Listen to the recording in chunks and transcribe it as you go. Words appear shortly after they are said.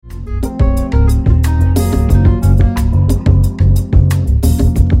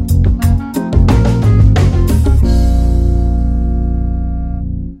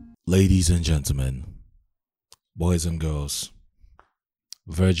and gentlemen, boys and girls,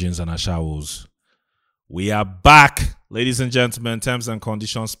 virgins and ashawos, we are back, ladies and gentlemen. Terms and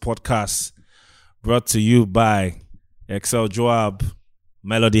Conditions podcast brought to you by Excel Joab,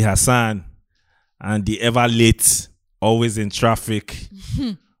 Melody Hassan, and the ever late, always in traffic,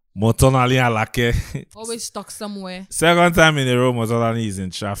 Motonali Alake. Always stuck somewhere. Second time in a row, Motonali is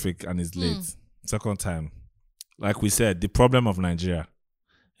in traffic and is late. Second time. Like we said, the problem of Nigeria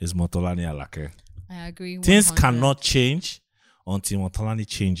is Motolani Alake. I agree. 100. Things cannot change until Motolani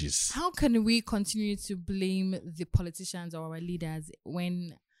changes. How can we continue to blame the politicians or our leaders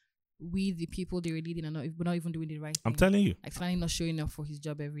when we, the people they were leading, we're not even doing the right thing? I'm telling you. Like Fulani not showing up for his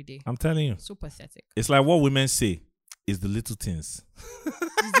job every day. I'm telling you. So pathetic. It's like what women say is the little things.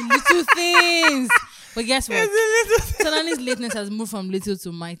 It's the little things. But guess what? Fulani's lateness has moved from little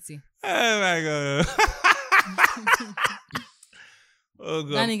to mighty. Oh my God. Oh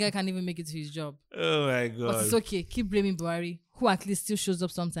God. That nigga can't even make it to his job. Oh my God. But it's okay. Keep blaming Buhari, who at least still shows up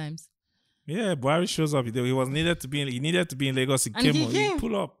sometimes. Yeah, Buhari shows up. He needed to be in Lagos. He And came he on. came. He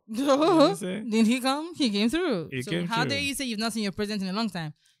pull up. You know what I'm saying? Didn't he come? He came through. He so came how through. dare you say you've not seen your president in a long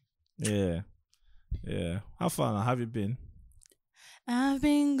time? Yeah. Yeah. How far now? Have you been? I've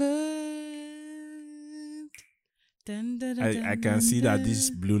been good. Dun, dun, dun, I dun, can see dun. that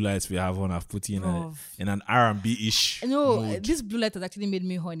these blue lights we have on have put you Bruv. in an R&B-ish No, mood. this blue light has actually made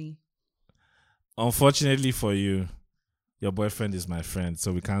me horny. Unfortunately for you, your boyfriend is my friend,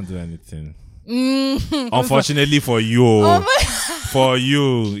 so we can't do anything. Mm. Unfortunately for you, Oh my- for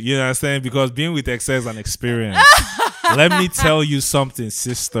you know what I'm saying? Because being with Excel is an experience. Let me tell you something,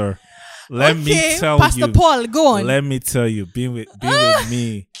 sister. Let me tell Pastor you. Paul, go on. Let me tell you, being with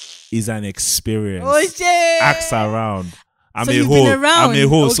me is an experience. Oh shit. Ask around. I'm So a you've hole. been around. I'm a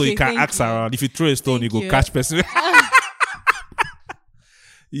hole, so Okay, you can thank ask you. around. If you throw a stone, Thank you go you. catch person.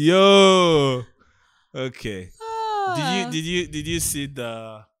 Yo. Okay. Did you see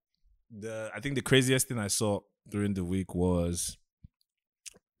the I think the craziest thing I saw during the week was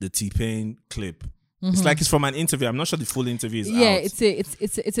the T-Pain clip. It's like it's from an interview. I'm not sure the full interview is out.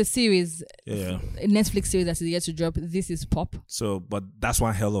 it's a series, Yeah. a Netflix series that is yet to drop. This is Pop. So, but that's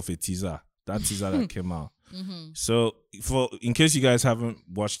one hell of a teaser. That teaser that came out. So, in case you guys haven't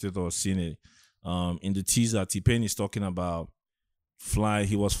watched it or seen it, in the teaser, T-Pain is talking about flying.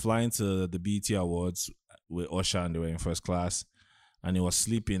 He was flying to the BET Awards with Usher, and they were in first class, and he was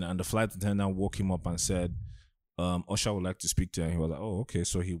sleeping. And the flight attendant woke him up and said, Usher would like to speak to him. He was like, oh, okay.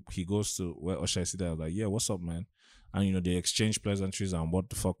 So he goes to where Usher is sitting there. Like, yeah, what's up, man? And, they exchange pleasantries and what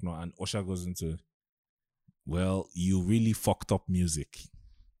the fuck not. And Usher goes into, well, you really fucked up music.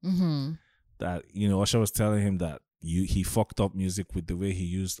 That, Usher was telling him that he fucked up music with the way he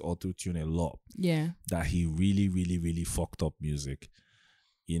used auto-tune a lot. Yeah. That he really, really, really fucked up music.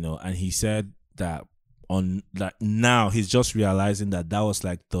 And he said that now he's just realizing that was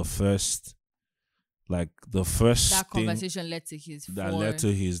like the first That thing conversation led to his led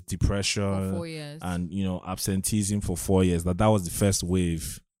to his depression 4 years. and absenteeism for 4 years. That was the first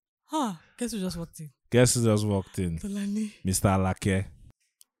wave. Guess who just walked in? Guess who just walked in? Tolani. Mr. Alake.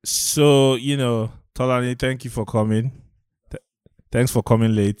 So, Tolani, thank you for coming. Thanks for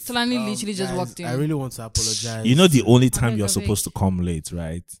coming late. Tolani literally just Guys, walked in. I really want to apologize. The only time beg, you're I beg. supposed to come late,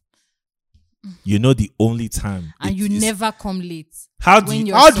 right? The only time. And you never come late. How do when you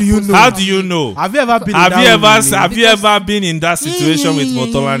you're how do you supposed to know? How come do you late. know? Have you ever been? Have you Because ever been in that situation with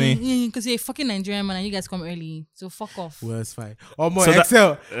Motolani? Because you're a fucking Nigerian man and you guys come early. So fuck off. Well, it's fine. Oh my So that-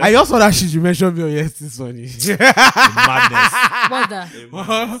 Excel. I just saw that shit you mentioned me on yesterday. Madness. What's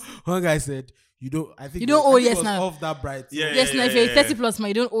that? One guy said, "You don't." I think You don't I owe think it yes was now. Off that bright. Yeah. Yes, now if you're 30 plus, man,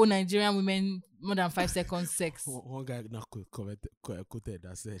 you don't owe Nigerian women more than 5 seconds sex. One guy now quoted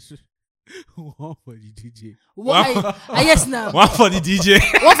that said, "One for the DJ." Why? Yes, now. One for the DJ.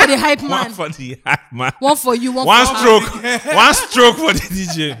 One for the hype One man. for the hype man. One for you. One One for stroke. One stroke for the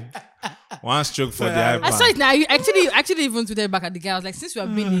DJ. One stroke for the hype I saw man. it now. I actually even tweeted back at the guy. I was like, since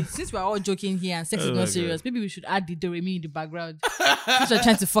we're all joking here and sex is Oh my not God. serious, maybe we should add the Doremi in the background. Since we're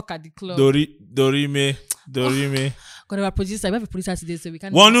trying to fuck at the club. Dorime. God, our producer, we have a producer today, so we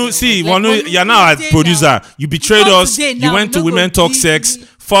can't. Wanu, you're now a producer. You betrayed Not us. today You now, went to no Women go Talk be- Sex.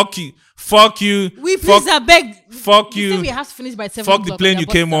 Fuck you. Fuck you. We fuck, please, I beg. fuck You you. say we have to finish by 7 Fuck the o'clock, plane and you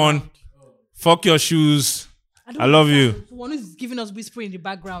they're came busting on. around. Fuck your shoes. don't I love you. understand. One who's giving us whispering in the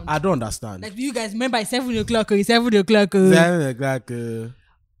background. I don't understand. Like, you guys remember by 7 o'clock or 7 o'clock? Please,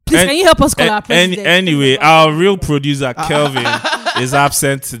 can you help us call our president? Anyway, our real producer Kelvin is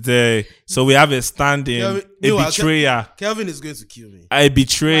absent today, so we have a stand-in, Kelvin- a meanwhile, betrayer, Kelvin is going to kill me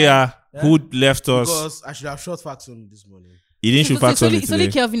who left us. because I should have shot facts on this morning. He didn't shoot facts on it It's only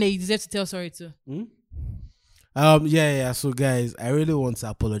today. Kelvin that you deserve to tell sorry to. Yeah. So, guys, I really want to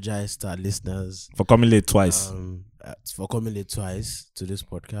apologize to our listeners For coming late twice. for coming late twice to this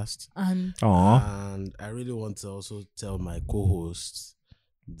podcast, And Aww. and I really want to also tell my co-hosts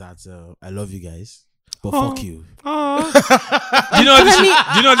that I love you guys, but fuck you. Do you know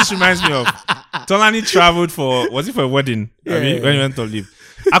what this reminds me of? Tolani traveled was it for a wedding? When he went on leave.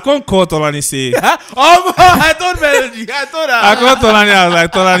 I can't call Tolani say. I told Melody. I told her. I called Tolani. I was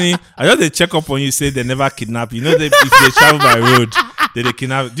like, Tolani, I just they check up on you. Say they never kidnap you. You know, if they travel by road, they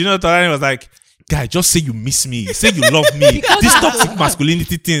kidnap. Do you know Tolani was like, guy, just say you miss me. Say you love me. This toxic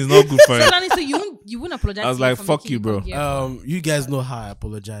masculinity thing is not good for you. so you wouldn't apologize. I was to him like, for fuck making you, bro. come here. You guys know how I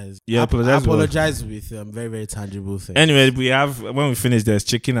apologize. Yeah, I apologize apologize with very, very tangible things. Anyway, when we finish, there's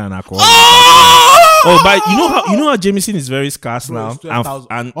chicken and alcohol. But you know how Jameson is very scarce Bro, now it's 12,000.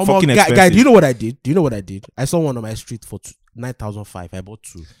 and Oh, fucking expensive. guy, do you know what I did? I saw one on my street for 9,500. I bought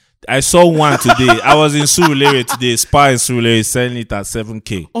two. I saw one today. I was in Surulere today. Spa in Surulere selling it at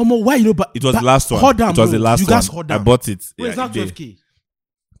 7K. Why you know? But It was the last one. Hold on, It was the bro. last You guys one. hold I on. bought it. Wait, it's not today.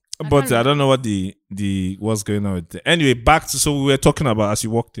 12K. But I don't know what the what's going on with it. Anyway, back to so we were talking about as you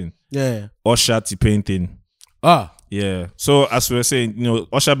walked in. Yeah. Usher T-Pain thing. Yeah. So as we were saying,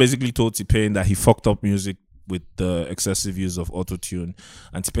 Usher basically told T-Pain that he fucked up music with the excessive use of auto-tune.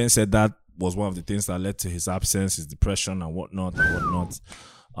 And T-Pain said that was one of the things that led to his absence, his depression and whatnot.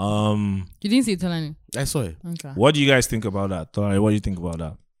 You didn't see it, Tolani? I saw it. Okay. What do you guys think about that? Tolani, what do you think about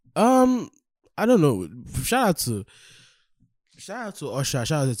that? I don't know. Shout out to Usher.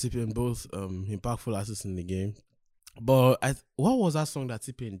 Shout out to T-Pain, both impactful artists in the game. But what was that song that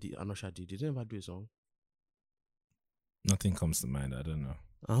T-Pain did and Usher did? Did they ever do a song? Nothing comes to mind. I don't know.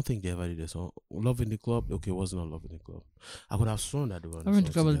 I don't think they ever did a song. Love in the Club? Okay, it wasn't on Love in the Club. I could have sworn that they were on I went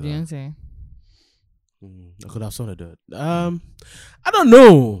the to cover song together. Beyonce. I could have sworn that. I don't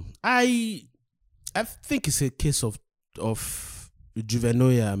know. I think it's a case of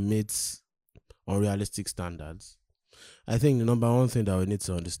juvenoia meets unrealistic standards. I think the number one thing that we need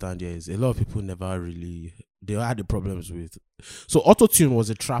to understand here is a lot of people they had the problems with. So auto-tune was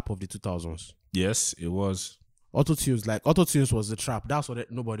a trap of the 2000s. Yes, it was. Auto-tunes was the trap. That's what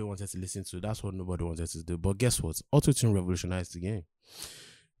nobody wanted to listen to. That's what nobody wanted to do. But guess what? Auto-tune revolutionized the game.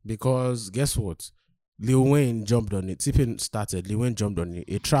 Because guess what? Lil Wayne jumped on it. T-Pain started. Lil Wayne jumped on it.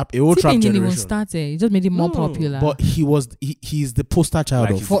 A whole trap T-Pain generation. didn't even start it. He just made it more popular. But he's the poster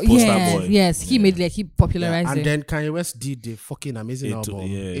child Like of. he's the poster boy. Yes, he made he popularized And it. then Kanye West did the fucking amazing album,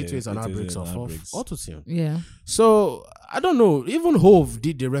 8 Ways and 8 Heartbreaks Ways and of Heartbreaks. Auto-tune. Yeah. So I don't know. Even Hove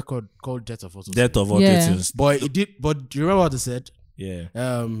did the record called Death of Auto-tune. Death of Yeah. auto-tunes. But it did. But do you remember what they said? Yeah.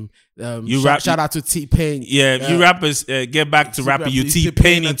 Shout out to T-Pain. Yeah, you rappers get back to rapping. You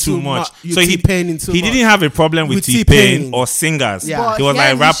T-Paining too much. You So he T-Paining too much. didn't have a problem with With T-Pain T-Pain. or singers. Yeah. He was But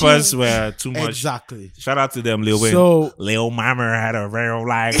like yeah, rappers you were too much. Exactly. Shout out to them, Lil Wayne. So Lil Mama had a real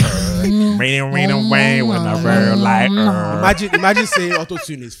like rain away with a real like imagine saying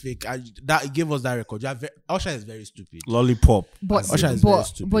auto-tune is fake. That gave us that record. Usher is very stupid. lollipop. But Usher is very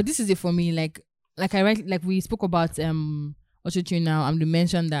stupid. but this is it for me. Like we spoke about auto-tune now, and we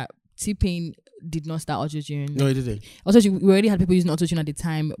mentioned that T-Pain did not start auto-tune. No, he didn't. Auto-tune, we already had people using auto-tune at the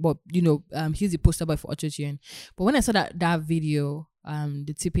time, but he's the poster boy for auto-tune. But when I saw that video,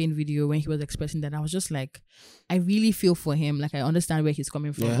 the T-Pain video, when he was expressing that, I was just like, I really feel for him. Like, I understand where he's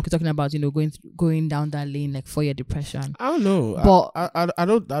coming from. Yeah. We're talking about going down that lane, like 4-year depression. I don't know. But I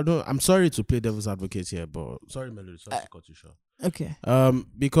don't. I'm sorry to play devil's advocate here, but sorry, Melody. Sorry to cut you short. Okay.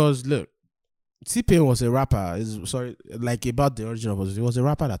 Because look, T-Pain was a rapper. About the origin of it, he was a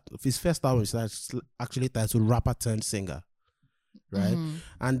rapper that his first album is actually titled Rapper Turned Singer, right? Mhm.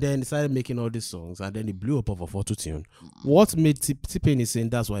 And then he started making all these songs, and then he blew up off of auto-tune. What made T-Pain is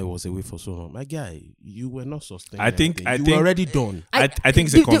saying that's why he was away for so long? My guy, you were not sustained. I think you were already done. I think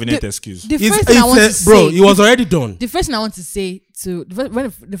it's a convenient excuse. The first thing I want to bro, say, he was already done. the first thing I want to say the first thing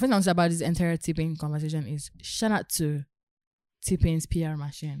I want to say about this entire T-Pain conversation is shout out to T-Pain's PR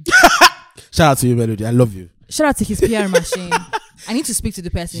machine. Shout out to you, Melody. I love you. Shout out to his PR machine. I need to speak to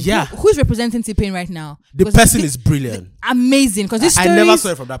the person. Yeah. Who's representing T-Pain right now? The Because person is brilliant. amazing. Because these I stories never saw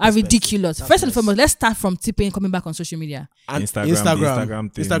it from that are perspective. ridiculous. That's First and nice. foremost, let's start from T-Pain coming back on social media. And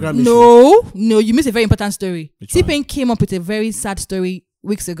Instagram thing. Instagram issue. No, you missed a very important story. Which one? T-Pain came up with a very sad story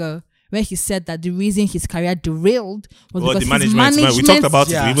weeks ago where he said that the reason his career derailed was Well, because the his management. We talked about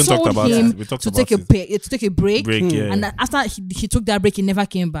yeah, it. We even talked told about him it. We talked to about take a break. break. Yeah. And that after he took that break, he never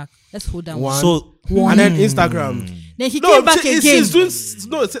came back. Let's hold that one. So And then Instagram. Then he came back again.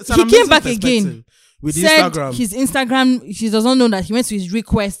 He came back again. With Said Instagram. his Instagram, he doesn't know that he went to his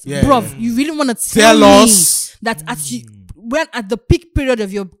request. Yeah. Bruv, you really want to Tell tell me us. that when at the peak period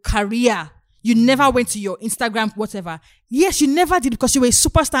of your career, you never went to your Instagram, whatever. Yes, you never did because you were a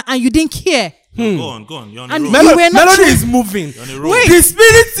superstar and you didn't care. Go on. You're on the And road. you were not Melody sure. is moving. You're on the road. Wait. The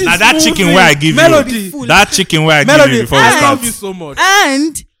spirit is Now that chicken moving. where I give Melody. you, that chicken where I give Melody, you before we I love start. you so much.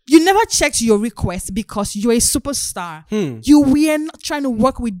 And you never checked your request because you're a superstar. You were not trying to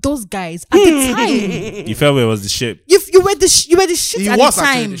work with those guys at the time. You felt where it was the shape. You were the shit He at was the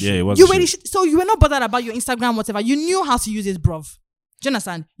actually time. the shit. Yeah, it was. You the were the shape. shit. So you were not bothered about your Instagram, whatever. You knew how to use it, bruv. Do you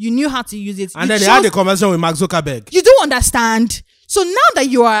understand? You knew how to use it. And You then they chose- had a conversation with Mark Zuckerberg. You do understand. So now that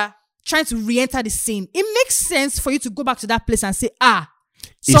you are trying to re-enter the scene, it makes sense for you to go back to that place and say, some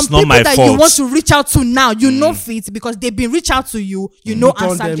It's not people my that fault. you want to reach out to now, you know fit because they've been reached out to you, you know Turn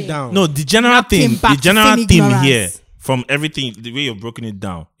answer them them. down. No, the general Now came theme, back the to general same theme ignorance. here, from everything, the way you've broken it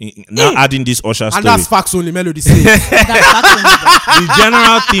down, now adding this Usher And story. that's facts only. Melody says. The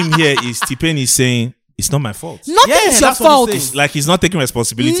general theme here is T-Pain is saying, it's not my fault. Nothing Yeah, is your that's what I'm fault. saying. Like he's not taking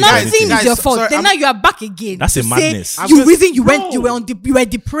responsibility for Nothing anything. is your Guys, fault. sorry, Then now you are back again. That's a to say madness. I'm You just- reason you Bro. went, you were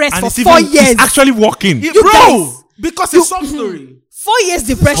depressed And for it's 4 even, years. it's actually working. You Bro, guys- because it's some story. 4 years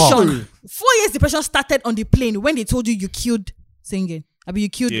depression. Sorry. 4 years depression started on the plane when they told you killed singing. I mean, you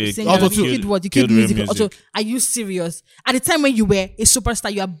killed Yeah, singing. auto I mean, you tune. killed what? You Killed killed real music. music. Also, are you serious? At the time when you were a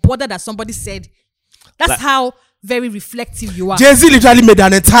superstar, you are bothered that somebody said. That's how very reflective you are. Jay-Z literally made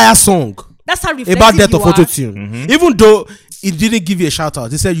an entire song That's how reflective about death you of are. auto-tune. Even though he didn't give you a shout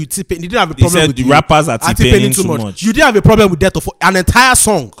out, he said you T-Pain. He didn't have a problem said with the you rappers are T-Paining T-Paining too much. You didn't have a problem with death of an entire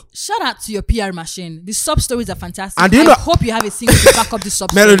song. Shout out to your PR machine. The sub stories are fantastic. And do you I know- hope you have a single to back up the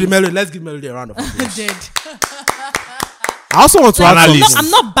sub Melody, stories. let's give Melody a round of applause. Dead. I also want to add Analyst. something.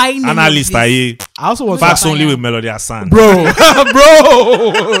 I'm not buying any of Analyst, this. I I also want facts to only Fire. with Melody Hassan. bro.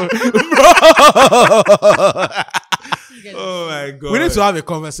 Oh my god. We need to have a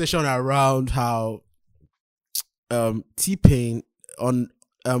conversation around how T-Pain on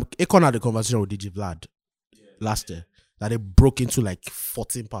Akon had a conversation with DJ Vlad last year that they broke into like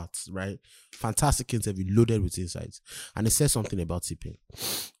 14 parts, right? Fantastic interview, loaded with insights. And he said something about T-Pain.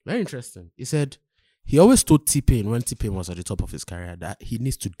 Very interesting. He said he always told T-Pain when T-Pain was at the top of his career that he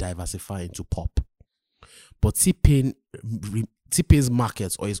needs to diversify into pop. But T-Pain's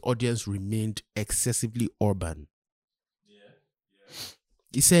markets or his audience remained excessively urban.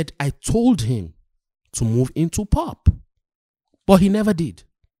 He said, I told him to move into pop, but he never did.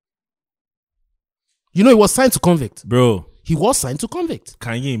 You know, he was signed to Convict. Bro, He was signed to Convict.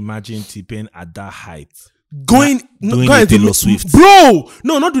 can you imagine T-Pain at that height? Doing a Taylor Swift. Bro,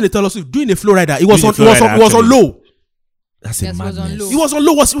 no, not doing a Taylor Swift, doing a Flowrider. He was Doing on a he was on, Flowrider, he was on actually. low. That's a Yes, it was on madness. low. He was on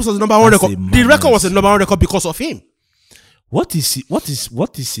low. Was the number one That's record. a The record was madness. the number one record because of him. What is it? What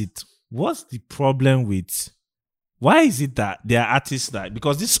is it? What's the problem with? Why is it that there are artists that,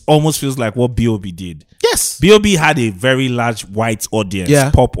 because this almost feels like what B.O.B. did. Yes. B.O.B. had a very large white audience, Yeah.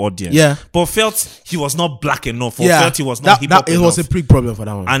 pop audience. Yeah. But felt he was not black enough, or Yeah. felt he was not hip hop It enough. was a big problem for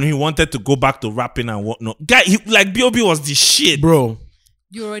that one. And he wanted to go back to rapping and whatnot. Guy, like B.O.B. was the shit. Bro,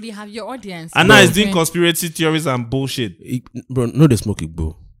 You already have your audience. And now he's doing Okay. conspiracy theories and bullshit. bro, no they smoke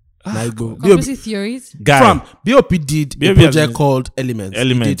Igbo. Ah, Nah, Igbo. Conspiracy theories. Guy, From BOP did a B.O.B. has project been- called Elements. He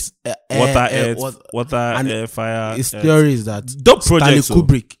Elements, did, water, and air, fire. his earth. theory is that Dope projects. Stanley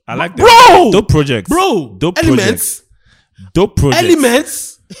Kubrick. I like Bro! that. Dope projects. Bro, Dope Elements. projects. Dope projects.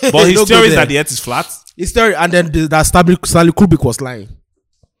 Elements. But his Don't go theory is there. that the earth is flat. His theory, and then that Stanley Kubrick was lying.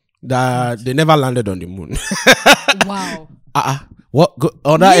 That they never landed on the moon. Wow. What?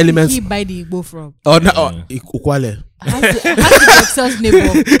 Other Where did elements? he buy the Igbo from? Ukwale. Has to be Excel's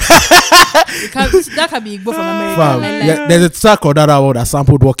neighbor. That can be Igbo from America. Fam, Like, there's a track on that album that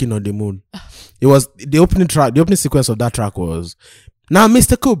sampled "Walking on the Moon." It was the opening track. The opening sequence of that track was, "Now,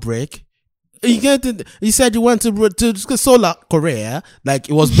 Mr. Kubrick, you said you went to Solar Korea." Like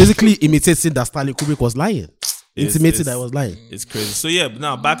it was basically imitating that Stanley Kubrick was lying, intimating that he was lying. It's crazy. So yeah,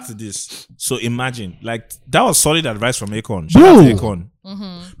 now back to this. So imagine, like that was solid advice from Akon. Bro. Shout out to Akon.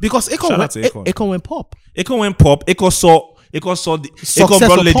 Because Shout Akon out to Akon. Akon went pop. Akon went pop. Akon saw Success Akon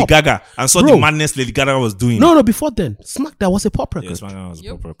brought of Lady pop. Gaga and saw Bro. the madness Lady Gaga was doing. No, before then, Smack that was a pop record. Yes, man, was a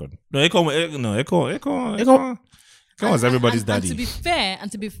Yep. pop record. No, Akon was everybody's daddy.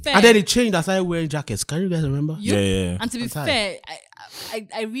 And to be fair, And then it changed. I started wearing jackets. Can you guys remember? Yep. Yeah. And to be Fantastic. fair,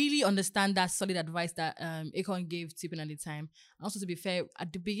 I really understand that solid advice that Akon gave T-Pain at the time. And also to be fair,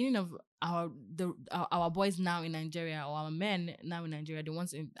 at the beginning of our boys now in Nigeria, or our men now in Nigeria, the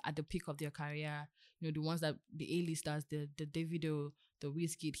ones at the peak of their career, you know, the ones that the A-listers, the Davido, the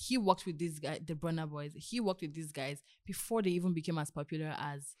Wizkid, he worked with these guys, the Burna Boys. He worked with these guys before they even became as popular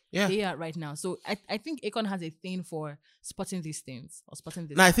as they are right now. So I think Akon has a thing for spotting these things or spotting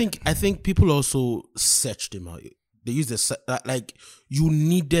this. No, I think people also searched him out. They used like you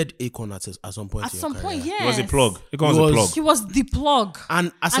needed Akon at some point. At some point, yes. It was a plug. Akon was a plug. He was the plug.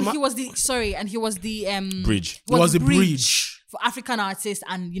 And he was the Bridge. It was the bridge for African artists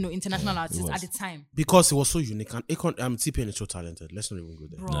and international artists at the time. Because he was so unique. And Akon, T-Pain is so talented. Let's not even go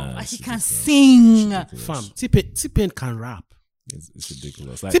there. Bro, he can sing. Fam, T-Pain can rap. It's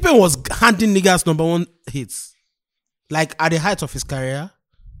ridiculous. Like, T-Pain was handing niggas #1 hits, like at the height of his career.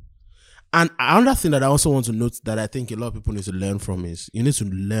 And another thing that I also want to note that I think a lot of people need to learn from is you need to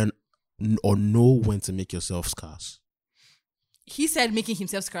learn or know when to make yourself scarce. He said making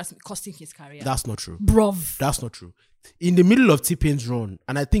himself scarce costing his career. That's not true. Bruv. That's not true. In the middle of T-Pain's run,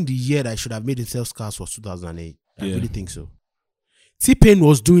 and I think the year that I should have made himself scarce was 2008. I really think so. T-Pain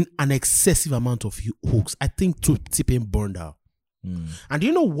was doing an excessive amount of hooks. I think T-Pain burned out. And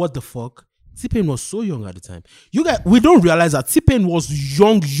you know what the fuck? T-Pain was so young at the time. You guys, we don't realize that T-Pain was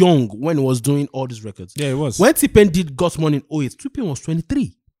young when he was doing all these records. Yeah, it was. When T-Pain did Got Money in 2008, T-Pain was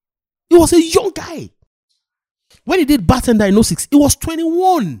 23. He was a young guy. When he did Bartender in 2006, he was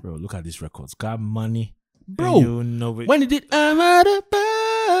 21. Bro, look at these records. Got Money. Bro, you know it. when he did I'm at a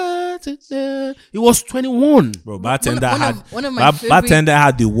bartender, he was 21. Bro, Bartender one of my Bartender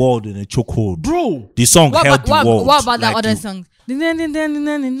had the world in a chokehold. Bro, The song held the world. What about that Like other song? I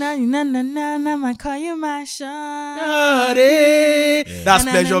call you my shot. that's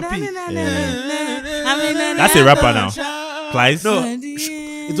Pleasure P. That's a rapper now. Plies? No,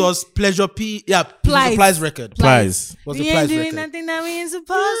 it was Pleasure P. Yeah, Plies. Plies record. Plies. It was a We ain't Plies doing record. nothing that we ain't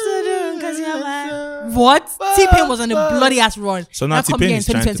supposed to do because you're like what? T-Pain was on a bloody ass run. So now come T-Pain here in is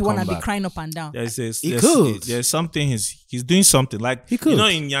trying to 2021 come and be back. crying up and down. There's something he's doing something. Like He could. you know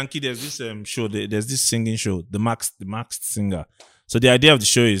in Yankee there's this show, there's this singing show, the Max Singer. So the idea of the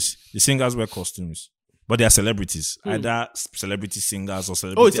show is the singers wear costumes, but they are celebrities, either celebrity singers or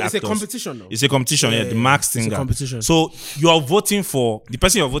celebrity It's actors. a competition though. It's a competition, yeah. The Max It's a Singer competition. So you are voting for the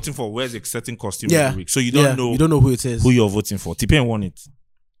person you're voting for wears a certain costume every week. So you don't know who it is. who you're voting for. T-Pain won it.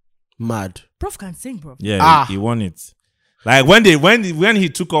 Mad. Prof can sing, bro. Yeah, he won it. Like when he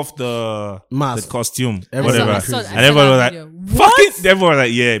took off the Mask. the costume, Everyone whatever, was crazy. and everyone was like, What? "Fucking!" Everyone was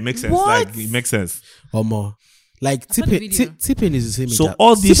like, "Yeah, it makes sense. What? Like it makes sense." Or more. Like saw the video. T-Pain is the same. So age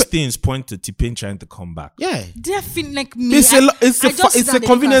all as- these T-Pain- things point to T-Pain trying to come back. yeah, Definitely like me. It's a just it's sit a down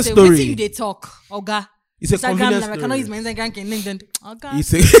convenient there and say, story. Wait till you they talk, Oga. It's a convenient I cannot use story. my Instagram can link them. Oga.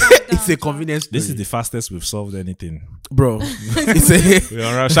 It's a convenience. This is the fastest we've solved anything. bro. It's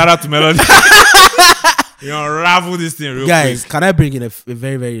a Shout out to Melody. We unravel this thing real guys. quick. Can I bring in a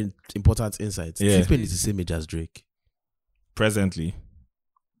very very important insight? Yeah. T-Pain is the same age as Drake. Presently,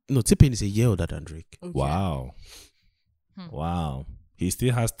 No, T-Pain is a year older than Drake, Okay. wow, wow, he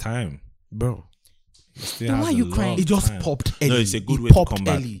still has time. bro. He still Then has why a you lot crying? of He just time. popped early. No, it's a good He way to popped come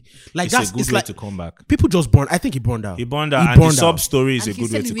back. early. Like It's that's a good it's way like to come back. people just burned. I think he burned out. He burned out, He and the burned sub out. story is And a he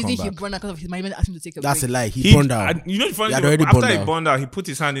good way said the to reason come he back. burned out because of his management asked him to take a That's a break. lie. He burned out. And you know the funny He had thing, already after burned he out. burned out, he put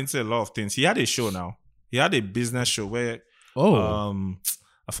his hand into a lot of things. He had a show now. He had a business show where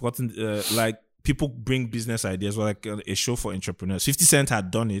I've forgotten like people bring business ideas, or like a show for entrepreneurs. 50 Cent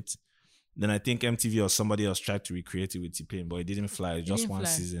had done it. Then I think MTV or somebody else tried to recreate it with T-Pain, but it didn't fly. It just didn't one fly.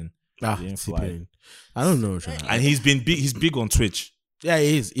 season. Ah, It didn't fly. T-Pain. I don't know. Sean. And he's been big. He's big on Twitch. Yeah,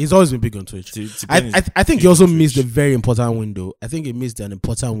 he is. He's always been big on Twitch. T-Pain is I think big he also on missed a Twitch. very important window. I think he missed an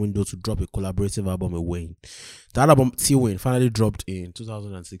important window to drop a collaborative album with Wayne. That album, T-Wayne, finally dropped in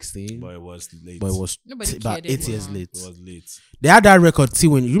 2016. But it was late. But it was Nobody about cared 8 years anymore. late. It was late. They had that record,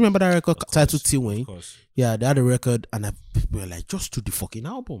 T-Wayne. You remember that record titled Of T-Wayne? course. Yeah, they had a record, and people were like, just do the fucking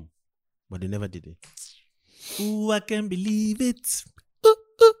album. But they never did it. Ooh, I can't believe it.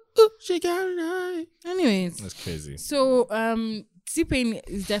 She got an eye. Anyways, That's crazy. so T-Pain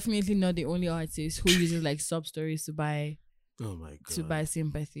is definitely not the only artist who uses like sub stories to buy Oh my god.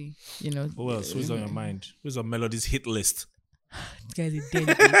 sympathy. You know, Who else? Who's on your mind? Who's on Melody's hit list? This guy's a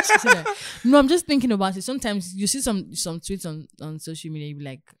dead bitch. See that? No, I'm just thinking about it. Sometimes you see some tweets on social media, you be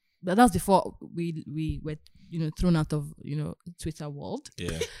like, but that was before we were thrown out of Twitter world.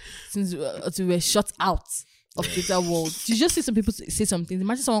 Yeah. Since we were shut out of Twitter world, you just see some people say something.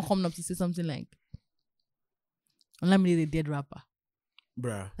 Imagine someone coming up to say something like, "Olamide is a dead rapper,"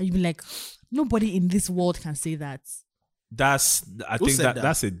 Bruh. and you be like, nobody in this world can say that. I Who think said that?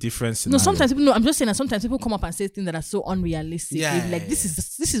 that's a different No, scenario. sometimes people. No, I'm just saying that sometimes people come up and say things that are so unrealistic. Yeah, You'd be like, yeah,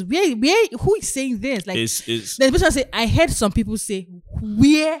 this is where who is saying this? Like, It's there's person say, I heard some people say,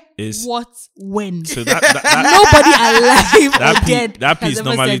 where, Is- what, when. so that Nobody alive that or piece, dead. that has piece ever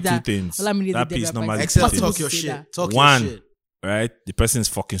normally said two that. things. Olamide is a That dead piece rapper. normally It's two Except possible things. talk your to say shit. that. Talk One, your shit. right? The person is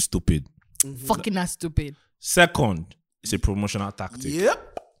fucking stupid. Fucking ass stupid. Second, it's a promotional tactic.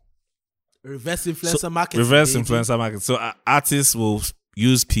 Yep. Reverse influencer market. Reverse influencer market. So artists will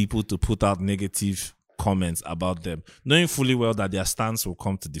use people to put out negative comments about them, knowing fully well that their stance will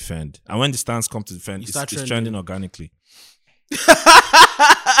come to defend. And when the stance come to defend, it's trending organically.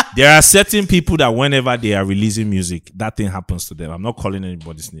 There are certain people that whenever they are releasing music, that thing happens to them. I'm not calling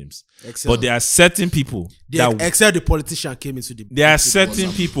anybody's names. Excel. But there are certain people Excel the politician came into the... There are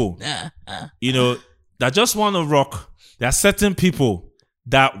certain people, that just want to rock. There are certain people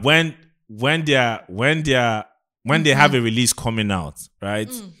that when they have a release coming out,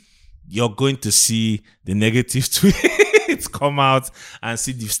 right? You're going to see the negative tweets come out and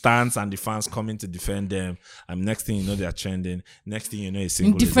see the stance and the fans coming to defend them. And next thing you know, they're trending. Next thing you know, a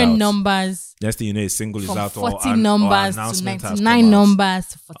single is out. Different numbers. Next thing you know, a single is out. 40 numbers to 99 numbers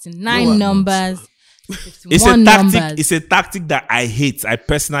to 49 numbers. It's a tactic. It's a tactic that I hate. I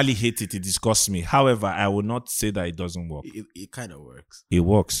personally hate it. It disgusts me. However, I will not say that it doesn't work. It kind of works. It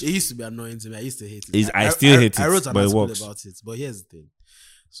works. It used to be annoying to me. I used to hate it. I still hate it. I wrote an but it article works. about it. But here's the thing.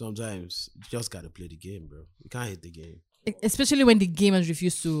 Sometimes you just gotta play the game, bro. You can't hate the game. Especially when the game has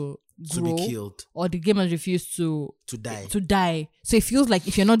refused to grow, be killed, or the game has refused to die. So it feels like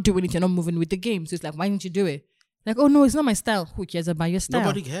if you're not doing it, you're not moving with the game. So it's like, why didn't you do it? Like, oh no, it's not my style. Who cares about your style?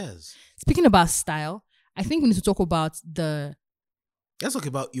 Nobody cares. Speaking about style, I think we need to talk about Let's talk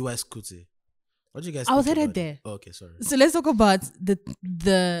about UI Scooty. What do you guys? I was headed there. Oh, okay, sorry. So let's talk about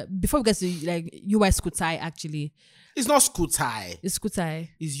the before we get to like UI Scooty. Actually, it's not Scooty. It's Scooty.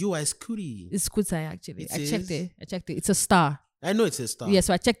 It's UI Scooty. It's Scooty. Actually, I checked it. It's a star. I know it's a star. Yeah,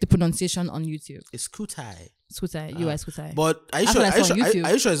 so I checked the pronunciation on YouTube. It's Scooty. Scooty. UI Scooty. But are you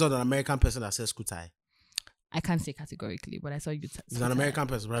sure it's not an American person that says Scooty? I can't say categorically, but I saw you. It's an American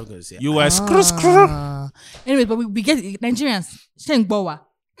person. Probably going to say US. Anyway, but we get Nigerians. Shengbowa.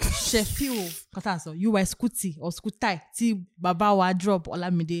 Sheffield, US Scooty or Scooty. Ti Baba wa drop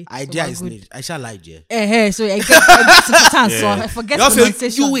Olamide. Idea is needed. I shall lie, yeah. So I get important. So I forget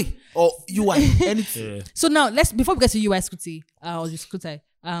pronunciation. UI or UI. Anything. Yeah. So now before we get to US Scooty or Scooty,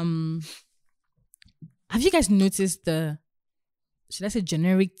 have you guys noticed should I say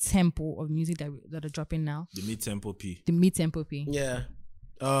generic tempo of music that are dropping now? The mid-tempo P. Yeah.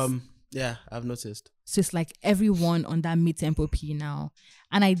 Yeah, I've noticed. So it's like everyone on that mid-tempo P now.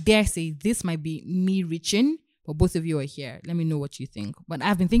 And I dare say this might be me reaching, but both of you are here. Let me know what you think. But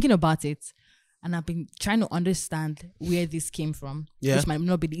I've been thinking about it and I've been trying to understand where this came from. Yeah. Which might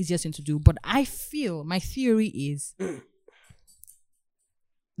not be the easiest thing to do. But I feel, my theory is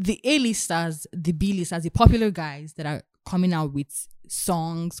the A-listers, the B-listers, the popular guys that are coming out with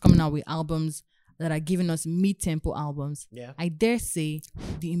songs, coming out with albums that are giving us mid-tempo albums. Yeah. I dare say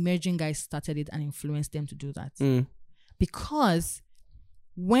the emerging guys started it and influenced them to do that. Because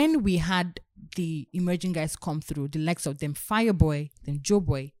when we had the emerging guys come through, the likes of them Fireboy, them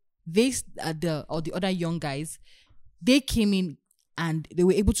Joeboy, the other young guys, they came in and they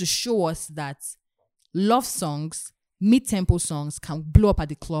were able to show us that love songs, mid-tempo songs can blow up at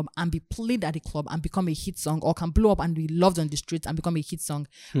the club and be played at the club and become a hit song, or can blow up and be loved on the streets and become a hit song.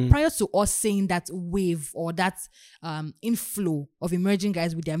 Prior to us saying that wave or that inflow of emerging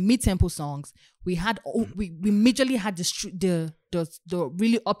guys with their mid-tempo songs, we majorly had the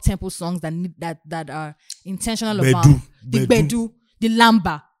really up-tempo songs that are intentional about the Bedu, the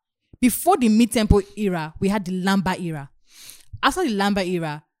Lamba. Before the mid-tempo era, we had the Lamba era. After the Lamba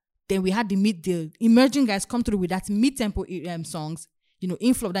era, then we had the emerging guys come through with that mid-tempo songs,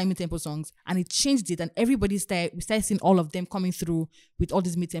 inflow of that mid-tempo songs, and it changed it, and we started seeing all of them coming through with all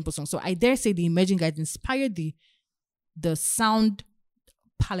these mid-tempo songs. So I dare say the emerging guys inspired the sound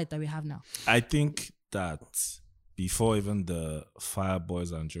palette that we have now. I think that before even the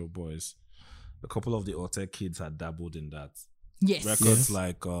Fireboys and Joeboys, a couple of the Ote kids had dabbled in that. Yes. Records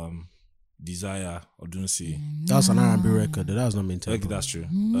like Desire, Odunsi. That was an R&B record. That was not mid-tempo. That's true.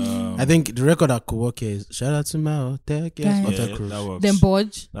 I think the record that could work is Shout Out to My Ote. That works. Then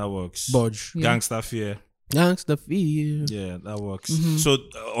Bodge. That works. Bodge. Yeah. Gangsta Fear. Yeah, that works. So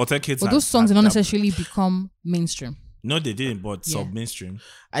Ote kids. But those songs did not necessarily become mainstream. No, they didn't, but sub-mainstream.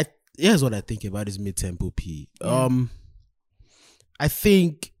 Here's what I think about this mid-tempo P. I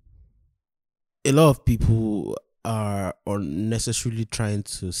think a lot of people are unnecessarily trying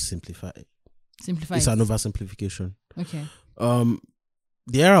to simplify. It's an oversimplification. Okay.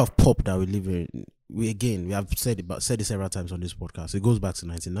 The era of pop that we live in, we have said it several times on this podcast. It goes back to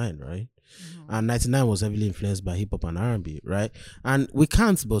 99, right? And 99 was heavily influenced by hip hop and R&B, right? And we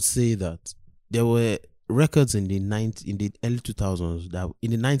can't but say that there were records in the early 2000s, that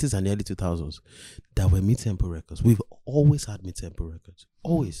in the 90s and the early 2000s, that were mid-tempo records. We've always had mid-tempo records,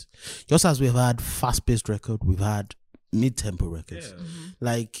 always. Just as we've had fast-paced record, we've had mid-tempo records.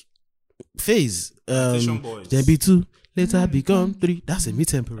 Like Phase. Station Boys. Then be 2, later become 3. That's a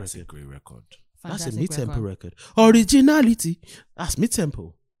mid-tempo That's a record. great record. That's a Fantastic mid-tempo record. Originality. That's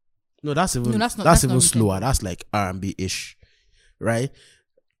mid-tempo. No, that's even that's not- that's that's even not slower. mid-tempo. That's like R&B ish, right?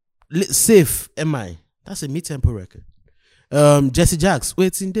 Safe. MI. That's a mid-tempo record. Jesse Jacks.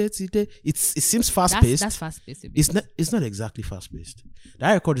 Waiting day today. It seems fast paced. That's fast paced. It's not exactly fast paced.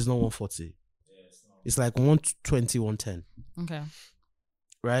 That record is not 140. It's like 120, 110. Okay.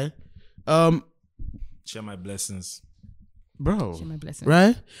 Right? Share my blessings. Bro. Share my blessings.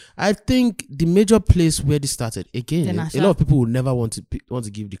 Right? I think the major place where this started, again, Then a Asha. lot of people will never want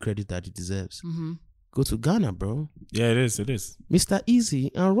to give the credit that it deserves. Mm-hmm. Go to Ghana, bro. Yeah, it is. It is. Mr.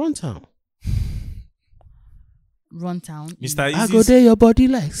 Easy and Runtown. Runtown. Mr. I go Easy's, there, your body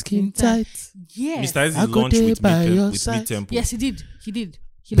like skin Skin tight. tight. Yes. Mr. Easy I go launched there with by your mid side. tempo. Yes, he did. He did.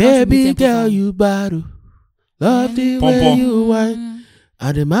 He launched with Baby mid-tempo girl, song. you battle. Love the Pom way Pom. you whine.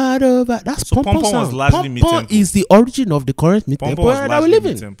 And the matter over. That's So Pom Pom Pom Pom was sound. largely Pom Pom mid-tempo. is the origin of the current mid Pompo tempo was that we largely live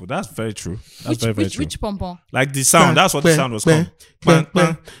in. mid-tempo. That's very true. That's very true. Which pompon? Like the sound. That's what the sound was called.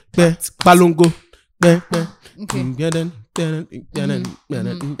 Balongo. Okay.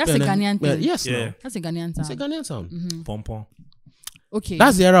 That's a Ghanaian thing. Yes, Yeah. no. That's a Ghanaian It's a sound. Ghanaian sound. Pom Pom. Okay.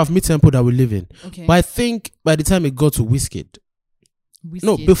 That's the era of mid tempo that we live in. okay. But I think by the time it got to Wizkid,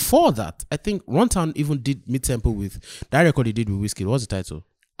 no, Wizkid. before that, I think Runtown even did mid tempo with that record he did with Wizkid. What's the title?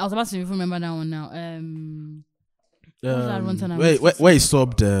 I was about to even remember that one now. What's that Runtown and Where Wizkid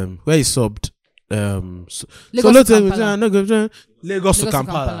he subbed Lagos to Solo Kampala. Lagos to to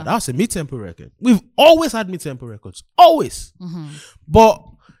Kampala. Kampala. That's a mid-tempo record. We've always had mid-tempo records. Always. Mm-hmm. But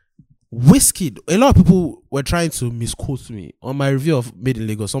Wizkid, a lot of people were trying to misquote me. On my review of Made in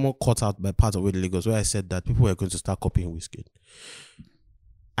Lagos, someone cut out my part of Made in Lagos where I said that people were going to start copying Wizkid.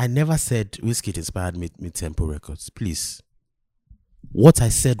 I never said Wizkid inspired mid-tempo records. Please. What I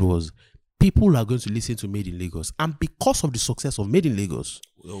said was people are going to listen to Made in Lagos. And because of the success of Made in Lagos,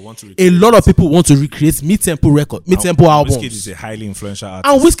 We'll want to a lot of people want to recreate mid-tempo record, mid-tempo albums. Wizkid is a highly influential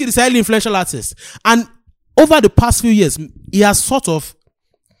artist. And Wizkid is a highly influential artist. And over the past few years, he has sort of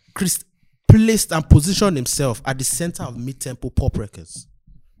placed and positioned himself at the center of mid-tempo pop records.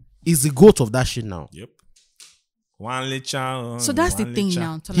 He's the goat of that shit now. Yep. One Lecha. So that's the thing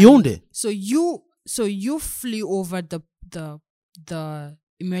now. He owned it. So you flew over the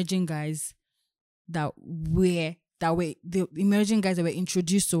emerging guys that were the emerging guys that were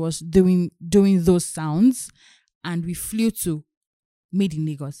introduced to us doing those sounds, and we flew to Made in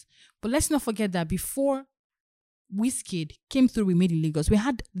Lagos. But let's not forget that before Wizkid came through with Made in Lagos, we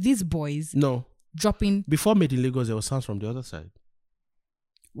had these boys No. dropping. Before Made in Lagos, there was sounds from the other side.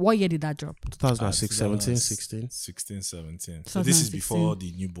 What year did that drop? 2006, 17, 16. 16, 17. So this is 2016. before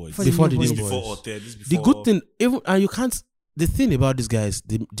the New Boys. Before the This New is before Boys. Ote. This is The before... good thing, even and you can't. The thing about these guys,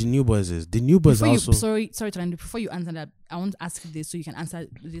 the New Boys is the New Boys Before also. sorry, Talan, before you answer that, I want to ask this so you can answer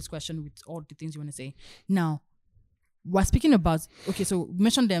this question with all the things you want to say. Now, we're speaking about, okay, so we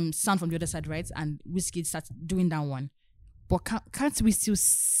mentioned them sound from the other side, right? And Wizkid starts doing that one. But can't we still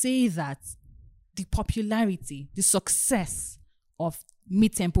say that the popularity, the success of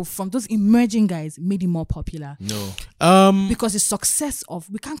mid-tempo from those emerging guys made it more popular? No. Because the success of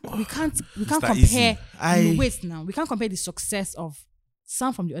we can't compare. Easy. Wait now, we can't compare the success of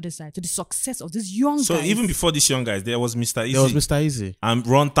sound from the other side to the success of these young So guys. even before these young guys, there was Mr. Easy. There was Mr. Easy. And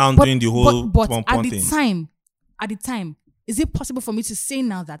Runtown doing the whole but Pom at Pom the thing. time, is it possible for me to say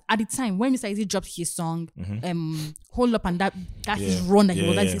now that at the time when Mr. Easy dropped his song, Hold Up, and that his run that he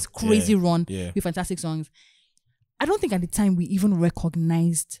was, that's his crazy run with fantastic songs, I don't think at the time we even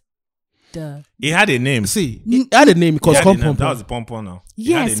recognized the He had a name. See, he had a name He because had a Pom name. Pom That Pom. was the Pom Pom now.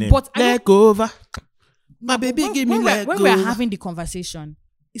 He had a yes, name. but I don't, Leg over. My baby give me leg when over. we're having the conversation,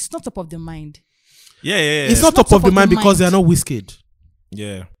 it's not top of the mind. Yeah. It's not top of the mind because they are not Wizkid.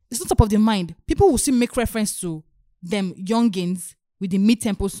 Yeah. It's not top of the mind. People will still make reference to them youngins with the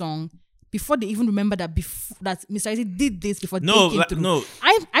mid-tempo song before they even remember that that Mr. Easy did this before No, they came like, through. no.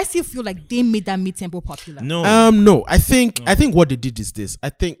 I still feel like they made that mid-tempo popular. No. No. I think what they did is this. I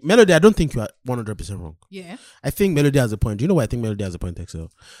think Melody. I don't think you are 100% wrong. Yeah. I think Melody has a point. Do you know why I think Melody has a point,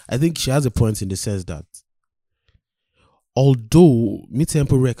 Excel? I think she has a point in the sense that although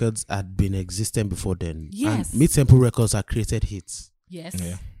mid-tempo records had been existing before then, Yes. and mid-tempo records have created hits, Yes.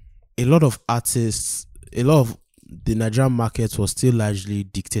 Yeah. a lot of artists, a lot of the Nigerian market was still largely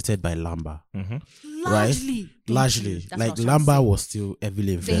dictated by Lamba. Largely. Thank you. Largely. That's Like what I was trying to Lamba say. was still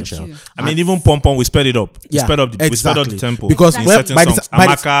heavily influential. you. I mean, even Pom Pom, we sped it up. We Yeah, sped up the exactly. tempo. Because in when- certain by the songs. ti- by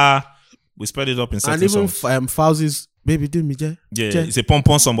the- Amaka, we sped it up in certain And even songs. Fauzi's Baby Do Me Je. Yeah, Je. it's a Pom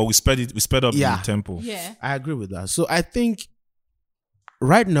Pom song, but we sped up Yeah. the tempo. Yeah. I agree with that. So I think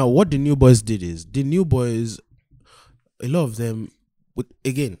right now, what the New Boys did is the New Boys, a lot of them.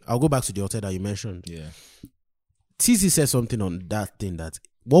 Again, I'll go back to the hotel that you mentioned. Yeah. TZ said something on that thing that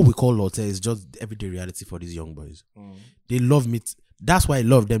what we call hotel is just everyday reality for these young boys. They love me. That's why I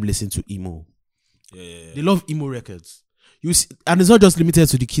love them listening to emo. Yeah. They love emo records. You see, and it's not just limited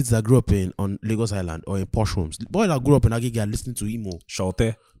to the kids that grew up on Lagos Island or in posh homes. Boys that grew up in Agege are listening to emo.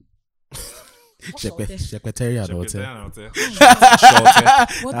 Shote. Secretariat hotel. What the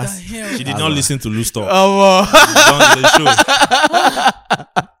hell? She did not listen to Loose Talk.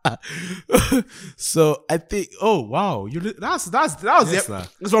 So I think, oh wow, that was Yes, sir.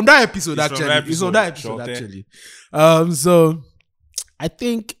 it's from that episode It's from actually. It's from that episode Shorty. actually. So I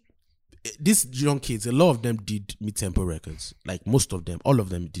think these young kids, a lot of them did mid-tempo records. Like most of them, all of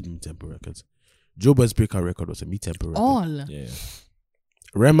them did mid-tempo records. Joe Boy's breakout record was a mid-tempo record. All. Yeah.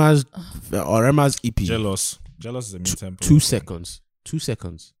 Rema's EP. Jealous is a mid-tempo. 2 seconds. 2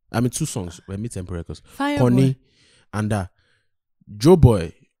 seconds. I mean, 2 songs were mid-tempo records. Fireboy. Connie and Joe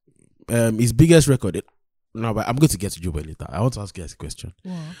Boy, his biggest record. No, but I'm going to get to Joe Boy later. I want to ask you guys a question.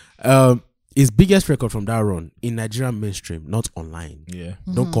 His biggest record from that run in Nigerian mainstream, not online. Yeah.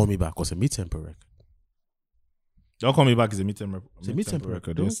 Don't Call Me Back was a mid-tempo record. Don't Call Me Back is a mid-tempo It's a mid-tempo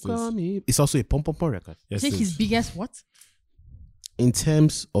record. Don't Yes, it is. call me. It's also a pom record. I Yes, think it his is. biggest what? In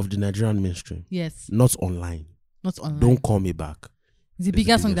terms of the Nigerian mainstream, Yes. not online. Not online. Don't Call Me Back. Is the It's the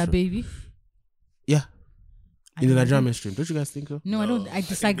biggest song biggest that one. baby? Yeah. I In the don't Nigerian know. mainstream. Don't you guys think so? No, I don't. I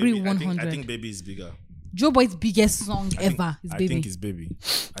disagree 100. I think Baby is bigger. Joe Boy's biggest song ever is I Baby. think it's Baby.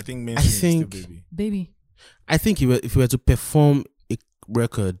 I think mainstream is still think- Baby. Baby. I think if we were to perform a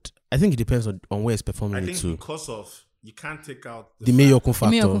record, I think it depends on where it's performing it to. because of you can't take out The Mayokun The factor.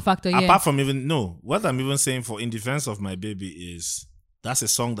 Miracle Factor, yeah. Apart from what I'm even saying for In Defense of My Baby is that's a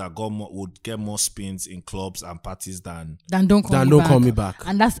song that would get more spins in clubs and parties than Than Don't Call Then Me Don't Back. Call Me Back.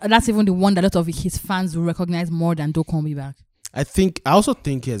 And that's even the one that a lot of his fans will recognize more than Don't Call Me Back. I also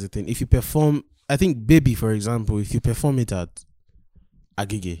think here's the thing. If you perform, I think Baby, for example, if you perform it at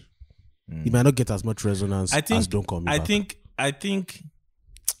Agege, you might not get as much resonance as Don't Call Me Back. I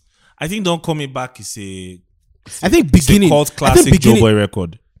think Don't Call Me Back is a beginning. cult I classic think Joe beginning, Boy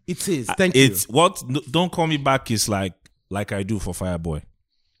record. It is. Thank you. It's what Don't Call Me Back is like I Do for Fireboy.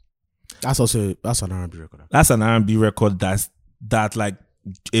 That's an R&B record. That's an R&B record that like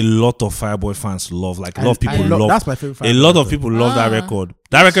a lot of Fireboy fans love. Like a lot of people love. That's my favorite. A lot of people love that record.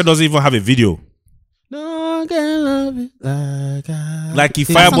 That record doesn't even have a video. No can love it like I. Like if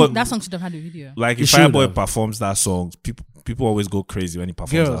That Fireboy, song should have had a video. like if It should Fireboy have. performs that song, people always go crazy when he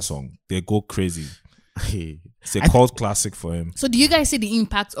performs that Girls. song. They go crazy. Hey. It's a cult classic for him. So do you guys see the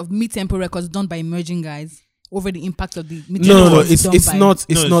impact of mid-tempo records done by emerging guys over the impact of the mid-tempo No, records done it's by- not.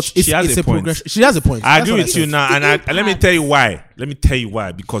 It's No, not. she has It's a a point. progression. She has a point. I That's agree what with said. you now, and The let me impact. tell you why. Let me tell you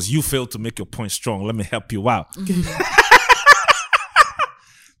why. Because you failed to make your point strong. Let me help you out.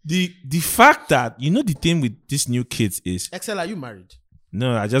 The fact that the thing with these new kids is Excel, are you married?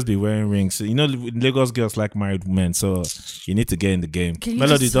 no, I just be wearing rings. So, Lagos girls like married men, so you need to get in the game. Can you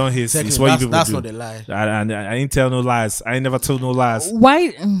Melody just- don't hit. Second, It's what you people that's do. not a lie. I ain't tell no lies. I ain't never told no lies.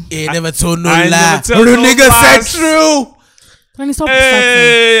 Why? He never told no I lie. never tell The no nigga said lies. true. Can you stop distracting?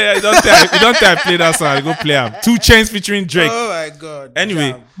 Hey, you don't tell I play that song. I go play them. 2 Chainz featuring Drake. Oh my god.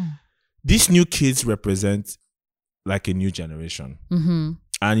 Anyway, Damn. these new kids represent like a new generation. Mm-hmm.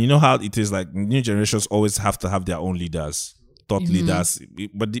 And you know how it is, like new generations always have to have their own leaders, thought leaders,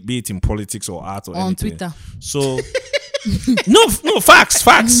 but be it in politics or art or On anything. Twitter. So no, facts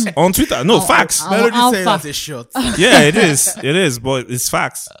on Twitter. No, facts. Melody Alpha. saying that's a shot. Yeah, it is, but it's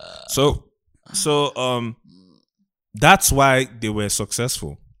facts. So that's why they were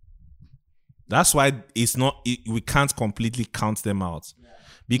successful. That's why we can't completely count them out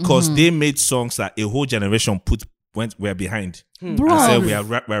because they made songs that a whole generation were behind. Bro. And said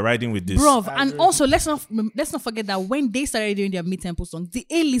we're riding with this. Bro, and also let's not forget that when they started doing their mid-tempo songs, the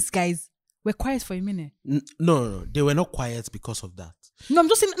A-list guys were quiet for a minute. No, they were not quiet because of that. No, I'm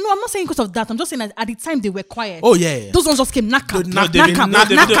not saying because of that. I'm just saying that at the time they were quiet. Oh yeah. Those ones just came knock up. No,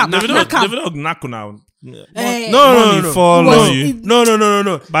 Knock up. knock now. Eh, No. Fall Was on you. it-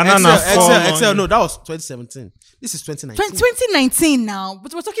 No. Banana fall on Excel. you. No, that was 2017. This is 2019. 2019 now,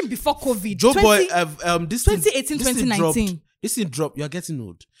 but we're talking before COVID. Joe 20 Boy, this 2018, this thing 2019. dropped. This thing dropped. You are getting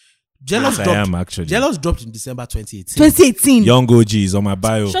old. Jealous Yes, I dropped. am actually. Jealous dropped in December 2018. 2018. Young OGs on my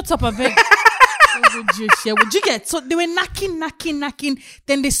bio. Shut up, a bit. Would you get? So they were knocking.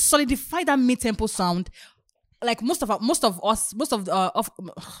 Then they solidified that mid-tempo sound. Like most people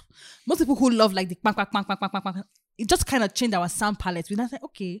who love like the bang, it just kind of changed our sound palette. We're not like,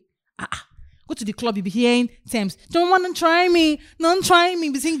 okay, because go to the club, you be hearing Thames. Don't wanna try me, don't try me.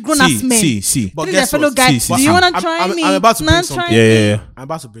 Be saying grown ass men. See. But This is guess a fellow what? guy. See. Do you wanna try me? I'm about to bring Not something. try Yeah. me. I'm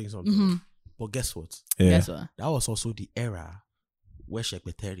about to bring something. But guess what? Yeah. Guess what? That was also the era where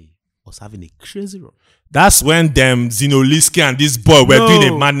Shekpeteri was having a crazy run. That's when them Zinoliski and this boy were No.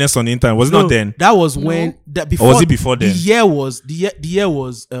 doing a madness on the internet. Was it not then? That was when that before. Or was it before then? The year was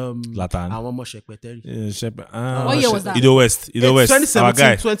Latan. Awamo Shekpeteri. What year was that? Ido West. Our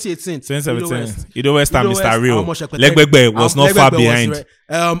guy. 2018. 2017. Ido West and Ido West, Mr. Real. Awamo Shekpeteri. Legbegbe was not far Legbegbe behind.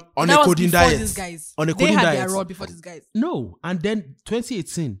 On That a was coding before diet. these guys. On a They coding had diet. their rod before these guys. No, and then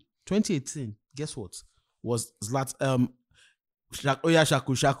 2018. Guess what? Was Zlatan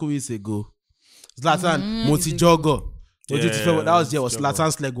Shaku weeks ago. Zlatan Moti Jogo. That was year was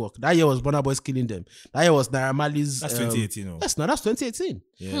Zlatan's leg work. That year was Burna Boy's killing them. That year was Naira Marley's. That's 2018. No. Yes, no, that's 2018.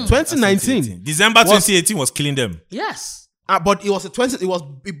 Yeah, 2019. December 2018 was killing them. Yes. But it was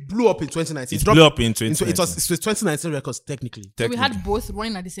it blew up in 2019. It blew up in 2019. It was 2019 records technically. So we had both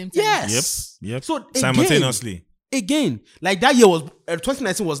running at the same time. Yes. Yep. So Simultaneously. Again, like that year was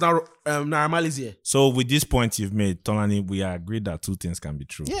 2019 was now Naira Marley's year. So with this point you've made, Tolani, we are agreed that two things can be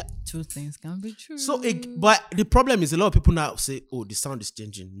true. Yeah. Two things can be true. So, but the problem is a lot of people now say, "Oh, the sound is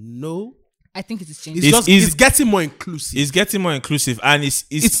changing." No, I think it is changing. it's getting more inclusive. It's getting more inclusive, and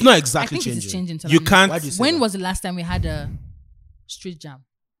It's not I exactly think it is changing. changing. You Tolani. can't. Why do you say When that? was the last time we had a street jam?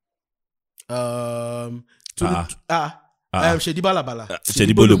 Shedi Balabala.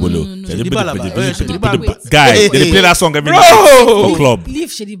 Shedi Bolo Bolo. No. Shedi Balabala. Shedi Balabala. Guys, Hey, they hey. play that song every Bro! night for club. Leave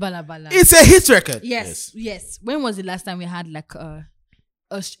Shedi Balabala. It's a hit record. Yes. When was the last time we had like a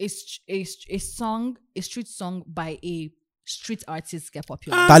song, a street song by a street artist get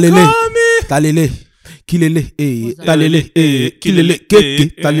popular? Talele. Kilele. Talele. Kilele.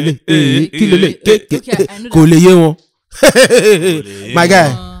 Keke. Talele. Kilele. Okay, I know that. Koleye won. My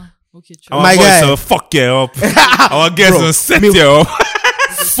guy. Okay, true. Our My boys guy. will fuck you up. Our guys Bro, will set you up.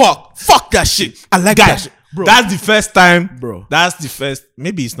 Fuck that shit. I like that shit. Bro. That's the first time, Bro. That's the first.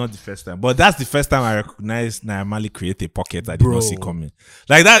 Maybe it's not the first time, but that's the first time I recognize Naira Marley create a pocket I did Bro. not see coming.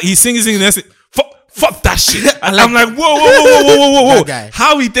 Like that, he's singing, and say, fuck that shit. And I'm like, whoa. That guy.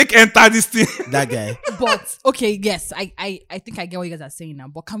 How we take enter this thing? That guy. But okay, yes, I think I get what you guys are saying now.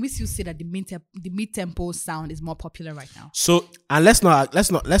 But can we still say that the mid tempo sound is more popular right now? So, And let's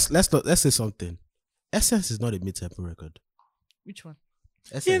say something. Essence is not a mid-tempo record. Which one?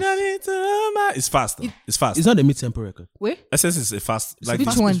 Essence. it's fast. It's fast. It's not a mid-tempo record. Wait, Essence is a fast, like which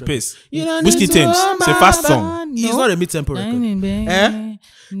fast one? pace. You don't Whiskey need to Thames. It's a fast song. It's not a mid-tempo record. Eh?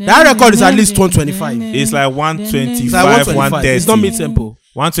 That record is at least 125. It's like 125, It's like 125. It's not 130. mid-tempo.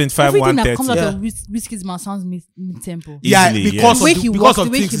 125, Everything that comes 130. out of Whiskey's mouth sounds mid tempo. Yeah, Easily, because The way of he because walks, of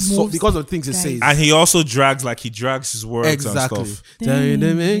the way things he he moves. because of things he Guys. says. And he also drags his words Exactly. and stuff.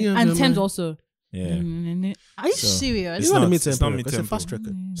 And Thames also. Yeah. Are you serious? It's not a mid-tempo It's not record. It's a mid-tempo. fast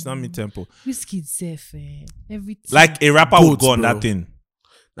record. It's not mid-tempo. Whiskey's safe. Everything. Like a rapper would Goats, go on bro. that thing.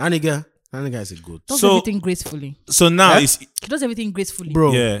 That nigga is a good. does so- everything gracefully. So now Yeah. it's He does everything gracefully.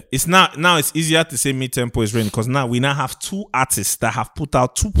 Bro. yeah, it's now it's easier to say mid-tempo is raining because now we have two artists that have put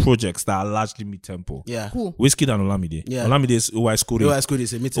out two projects that are largely mid-tempo. Yeah. Cool. Wizkid and Olamide. Yeah. Olamide is OY School. OY School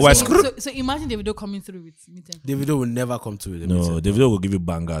is a mid-tempo. OY So, School. so imagine Davido coming through with mid tempo. Davido will never come to it. No, Davido will give you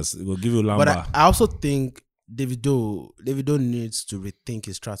bangers. It will give you But lamba. I also think Davido needs to rethink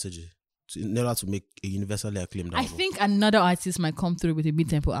his strategy in order to make a universally acclaimed I album. think another artist might come through with a mid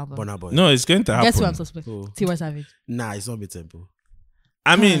tempo album. Burna Boy. No, it's going to happen. Guess who I'm suspecting? Who? Tiwa Savage. Nah, it's not mid-tempo.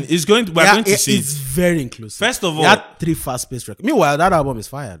 I mean, it's going. We're going to see. It's very inclusive. First of He all, had 3 fast-paced records. Meanwhile, that album is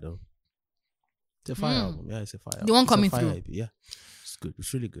fire though. It's a fire album. Yeah, it's a fire. The one It's a coming fire through. EP. Yeah, it's good.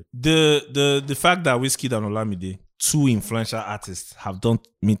 It's really good. the fact that Wizkid and Olamide, two influential artists, have done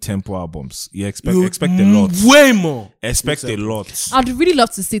mid-tempo albums, you expect a lot. Way more. Expect a Mid-tempo. lot. I'd really love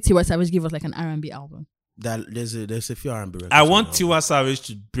to see Tiwa Savage give us like an R&B album. That there's a few R&B records. I want on Tiwa Savage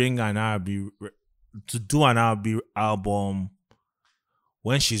to bring an R&B to do an R&B album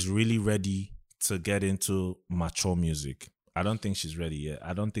when she's really ready to get into mature music. I don't think she's ready yet.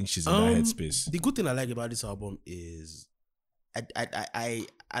 I don't think she's in that headspace. The good thing I like about this album is,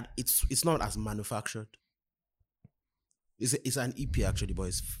 it's not as manufactured. It's an EP actually,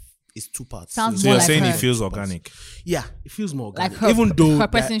 but it's 2 parts. Sounds So more you're like saying her. it feels organic. Yeah, it feels more Like organic. her, even though her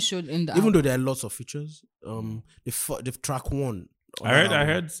person showed in the even album. though there are lots of features, the track 1. on I that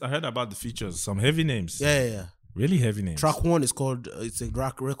album- heard about the features. Some heavy names. Yeah. Really heavy names. Track 1 is called. It's a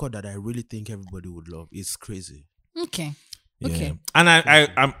record that I really think everybody would love. It's crazy. Okay. Yeah. Okay. And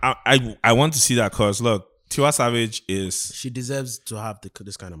I want to see that because look, Tiwa Savage is, She deserves to have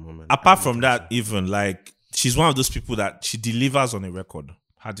this kind of moment. apart from that, even like she's one of those people that she delivers on a record.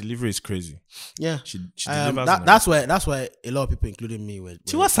 Her delivery is crazy. Yeah. She delivers. That's why a lot of people, including me, were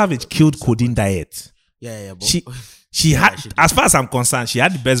Tiwa Savage killed Codeine Diet. Yeah. But She had, she did. as far as I'm concerned, she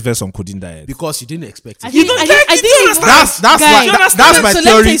had the best verse on Codeine Diet. because you didn't expect it. I didn't. That's Guys, that's my so let me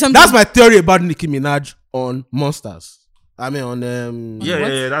tell theory. you something. That's my theory about Nicki Minaj on Monsters. I mean on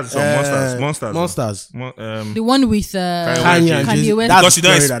That's Monsters. The one with Kanye and Kanye Jay-Z. West. That's Because you the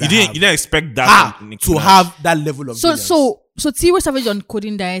theory that I have. didn't expect that from Nicki to Minaj. have that level of brilliance. So Tiwa Savage on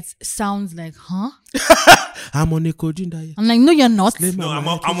Codeine Diet sounds like, huh? I'm on a codeine diet. I'm like, no, you're not. No,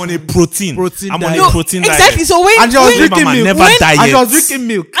 I'm on a protein. Protein I'm diet. on a protein Exactly. diet. So when And she was when- drinking Mama milk. never when- diet. And she was drinking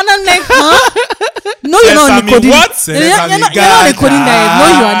milk. and I'm like, huh? No, you're not on the Sesame codeine. what? You're not on the codeine diet. No,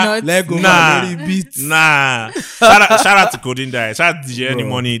 you are not. Let go. Nah. Shout out to Codeine Diet. Shout out to DJ Any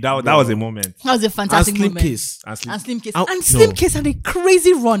Money. That was a moment. That was a fantastic Slim moment. Case. And Slim- And Slim Case. Oh, And Slim no. Case had a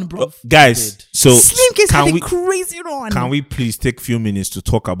crazy run, bro. Guys, so Slim Case had can a we crazy run. can we please take a few minutes to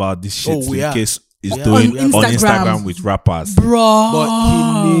talk about this shit Oh, we Slim are. Case is Yeah. doing On on Instagram. Instagram with rappers? Bro.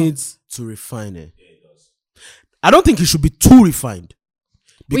 But he needs to refine it. I don't think he should be too refined.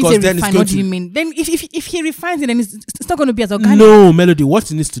 When Because you say then it's refine, going what do you to... mean? Then if he refines it, then it's not going to be as organic. No, Melody, what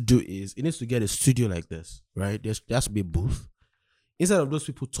he needs to do is he needs to get a studio like this, right? There has to be a booth. Instead of those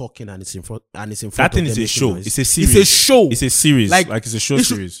people talking and it's in front That of thing them is a making show. noise. It's a series. It's a show. It's a series. Like, Like it's a show it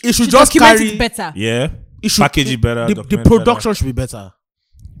should, series. it should To just document carry it better. Yeah. It should Package it better. The document production should be better,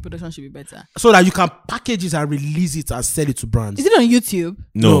 Production should be better. so that you can package it and release it and sell it to brands. Is it on YouTube?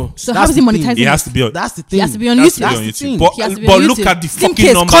 No. So That's how is he the thing. monetizing It has to be on. That's the He thing. has to be on That's YouTube. to be on That's the YouTube. thing. But, He has to be but on look YouTube. at the Slim fucking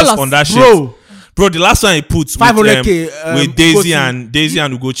Case, numbers call us. on that shit. Bro, The last one he put with 500K, with Daisy Ugochi. and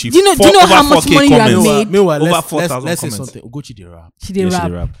Ugochi. Do you know how much money you have made? Meanwhile, Over let's 4,000 say comments. something. Ugochi did rap. She did Yeah, rap.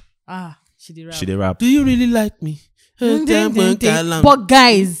 she did rap. She did rap. She did rap. Do you really like me? But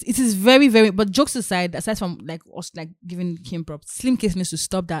guys, it is very, very. But jokes aside from like us like giving him props, Slim Case needs to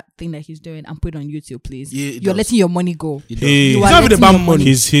stop that thing that he's doing and put it on YouTube, please. Yeah, it You're does. letting your money go. He- You It's are not even letting about your money.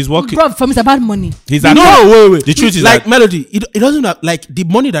 He's working. Bro, for me, it's about money. He's No, at, wait. The truth is like that Melody, it doesn't have, like the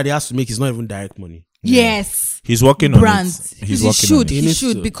money that he has to make is not even direct money. Yes, he's working on brands. it. He's He working should. on it. He He needs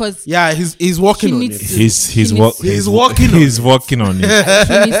should to. because Yeah, he's working He on needs it. to. He's He's working on it.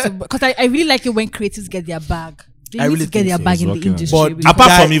 he needs to. Because I really like it when creatives get their bag. They I need really to get think their so. bag He's in the working on it. industry. But because Apart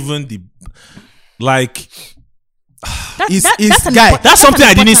Guy- from even the like, It's an guy- import- that's something an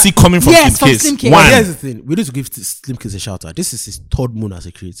I didn't important- see coming from Yes, Slim Case. Slim Case. But One. here's the thing: we need to give Slim Case a shout out. This is his third moon as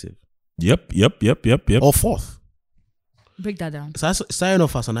a creative, Yep. or fourth. Break that down. So starting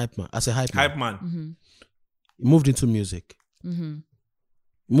off as a hype man, Hype man. He moved into music,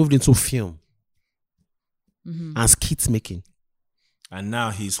 moved into film, and skit making. And now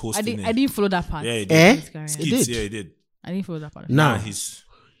he's hosting I didn't follow that part. Yeah, he did. Eh? His career. Skits, did. yeah, he did. I didn't follow that part. Now he's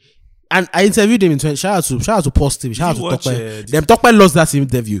and I interviewed him in 20. Shout out to Positive. Shout out you to watch, Tokpe. Them Tokpe lost that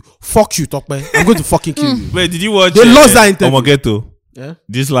interview. Fuck you, Tokpe. I'm going to fucking kill you. wait. Did you watch? They lost that interview. Omogeto. Yeah,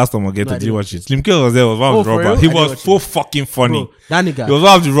 This last Omogeto. No, I Did you didn't. watch it? Slim Case was there. Was one of the for robbers. real? He I was didn't so fucking funny. bro, that nigga. He was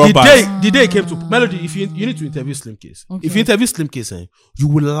one of the robbers. The day he came to Melody, if you need to interview Slim Case. Okay. If you interview Slim Case, you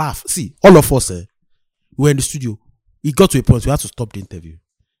will laugh. See, all of us, we were in the studio. It got to a point we had to stop the interview.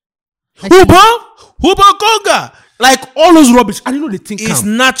 Like, Huba Conga, like all those rubbish. And you know the thing It's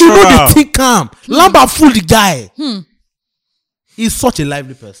calm. natural. You know the thing calm. Lamba fool the guy. He's such a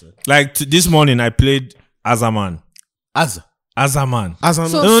lively person. Like this morning, I played Azaman. Azaman.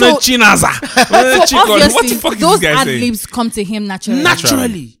 So- Chinaza. so What obviously, the fuck is those this guy ad saying? libs come to him naturally.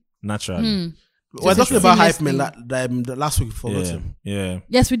 Naturally. Naturally. We're Just talking a about seamless hype man the last week we forgot Yeah. him. Yeah.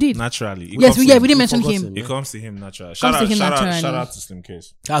 Yes, we did. Naturally. It Yes, comes we to didn't him. mention forgot him. him. It comes to him naturally. Comes to him naturally. Shout out to Slim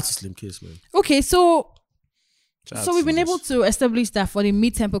Case. Shout out to Slim Case, man. Okay, so Shout out so to we've been Slim able Case. to establish that for the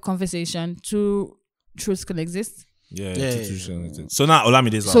mid-tempo conversation, two truths can exist. Yeah. Yeah. So now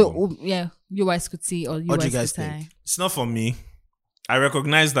Olamide's So album. yeah, you guys could see or you What do you guys guys could think? tie. It's not for me. I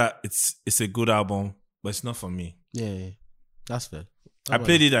recognize that it's a good album, but it's not for me. Yeah. That's fair. I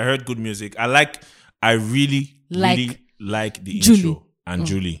played it. I heard good music. I really like the Julie. intro and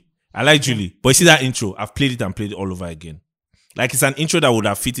Julie. I like Julie, but you see that intro? I've played it and played it all over again. Like it's an intro that would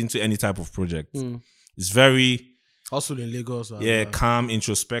have fit into any type of project. It's very Also in Lagos. calm,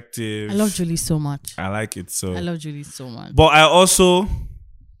 introspective. I love Julie so much. I like it so. I love Julie so much. But I also,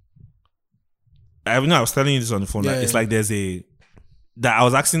 I was telling you this on the phone. Yeah, Like, it's yeah. like there's that I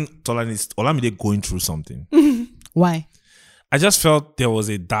was asking Tolani, is Olamide going through something? Why? I just felt there was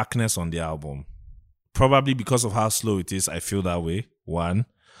a darkness on the album. Probably because of how slow it is, I feel that way. One,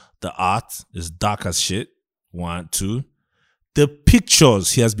 the art is dark as shit. 1, 2, the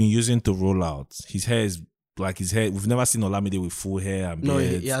pictures he has been using to roll out. His hair is like his hair. We've never seen Olamide with full hair and No,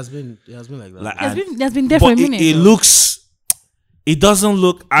 beard. he has been like that. Like, He has been there for a minute. It looks It doesn't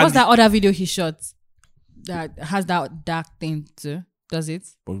look. What's that other video he shot that has that dark thing too? Does it?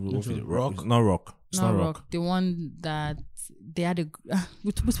 Rock? It's not Rock. It's not Rock. The one that they had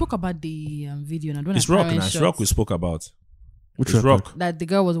we spoke about the video. And it's Rock. It's Rock we spoke about. Which is Rock? That the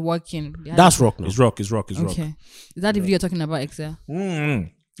girl was working. That's Rock. No? It's Rock. It's Rock. Okay. Is that the video you're talking about, Excel?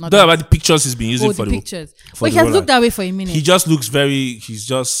 Not about the pictures he's been using for the pictures. For he has looked that way for a minute. He just looks very. He's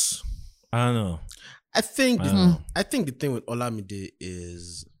just. I don't know. I think the thing with Olamide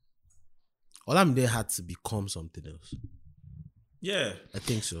is Olamide had to become something else. Yeah, I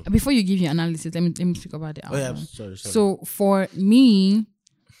think so. Before you give your analysis, let me speak about the album. Oh yeah, sorry. So for me,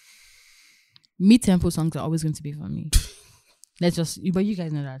 mid-tempo songs are always going to be for me. But you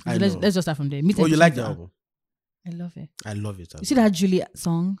guys know that. Let's just start from there. You like the album? I love it. I love it. You see that Julie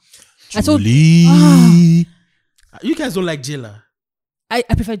song? Julie. You guys don't like Jayla? I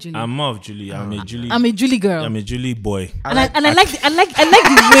prefer Julie. I'm more of Julie. I'm a Julie girl. I'm a Julie boy. I like the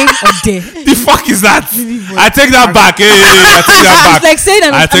way of there. The fuck is that? I take that back. I take that back. It's like saying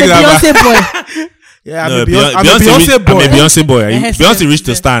I'm a Beyonce boy. Yeah, I'm a Beyonce boy. I'm a Beyonce boy. Beyonce reached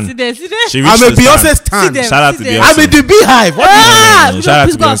the stand. See there. I'm a Beyonce stand. Shout out to Beyonce. I'm a the Beehive. Shout out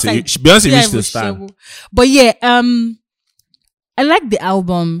to Beyonce. Beyonce reached the stand. But yeah, I like the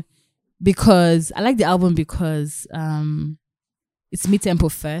album because it's mid-tempo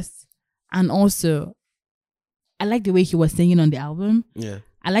first, and also I like the way he was singing on the album. Yeah,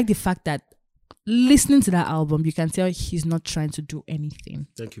 I like the fact that listening to that album, you can tell he's not trying to do anything.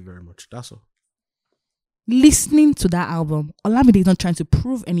 Thank you very much. That's all. Listening to that album, Olamide is not trying to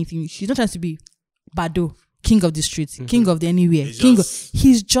prove anything. She's not trying to be Bado, king of the streets, king of the anywhere.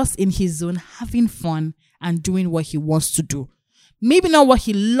 He's just in his zone, having fun and doing what he wants to do. Maybe not what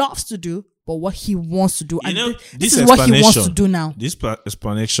he loves to do, but what he wants to do. And this is what he wants to do now. This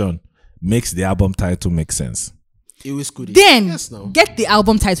explanation makes the album title make sense. It was good. Then get the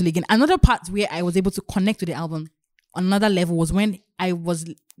album title again. Another part where I was able to connect to the album on another level was when I was,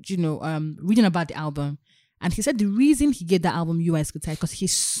 reading about the album. And he said the reason he gave that album UI Escotai because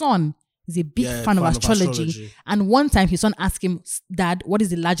his son is a big fan of astrology. And one time his son asked him, Dad, what is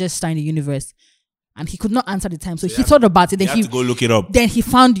the largest star in the universe? And he could not answer the time. So he thought about it. Then he had to go look it up. Then he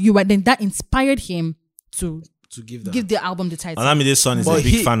found UI. Then that inspired him to give the album the title. Olamide's son is a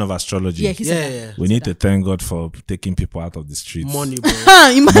big fan of astrology. Yeah, he said that. We need to thank God for taking people out of the streets. Money, bro.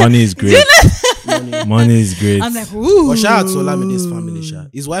 Money is great. Money is great. I'm like, ooh. But shout out to Olamide's family.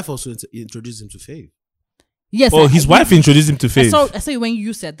 His wife also introduced him to Faith. Yes. Oh, his wife introduced him to Faith. I saw you when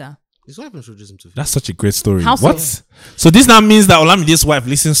you said that. His wife introduced him to Faith. That's such a great story. How what? So? So this now means that Olamide's wife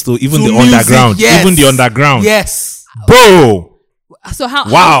listens to even the underground. Yes. Even the underground. Yes. Bro. So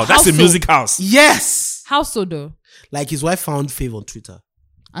how? Wow, that's a music house. Yes. How so though? Like his wife found Faith on Twitter.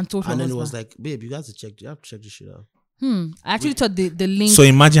 And told her. And then it was like, babe, you have to check this shit out. I actually thought the link. So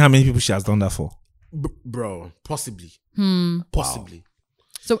imagine how many people she has done that for. Bro, possibly. Possibly. Wow.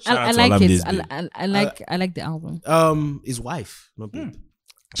 So I like it. I like the album. His wife, not babe.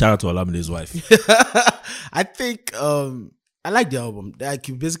 Shout out to Olamide's wife. I think I like the album. Like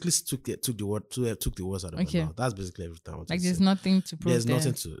you basically took the words out of my mouth. That's basically everything. Like there's nothing to prove. There's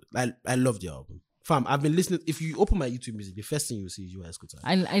nothing to. I love the album. Fam, I've been listening. If you open my YouTube music, the first thing you see is UI Escotai.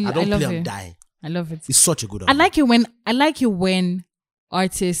 I don't love play. it. I'm dying. I love it. It's such a good album. I like it when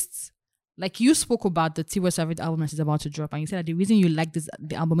artists, like you spoke about the Tiwa Savage album that is about to drop, and you said that the reason you like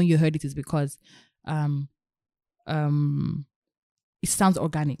the album when you heard it is because it sounds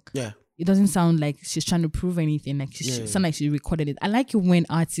organic. Yeah. It doesn't sound like she's trying to prove anything. Like she sounds like she recorded it. I like it when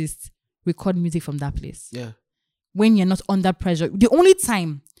artists record music from that place. Yeah. When you're not under pressure. The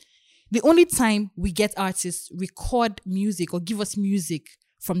only time we get artists record music or give us music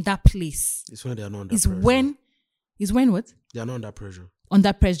from that place is when they are not under pressure. Is when what? They are not under pressure.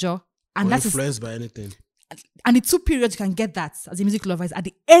 Under pressure. And or that's influenced by anything. And the two periods you can get that as a music lover is at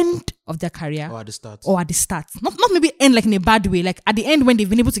the end of their career. Or at the start. Not maybe end like in a bad way. Like at the end when they've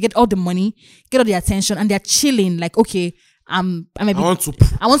been able to get all the money, get all the attention, and they're chilling. Like, okay, I want to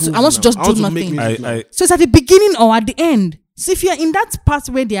just do nothing. So it's at the beginning or at the end. So if you're in that part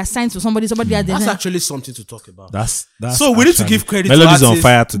where they are signed to somebody that's actually something to talk about. That's so we need to give credit Melody's to on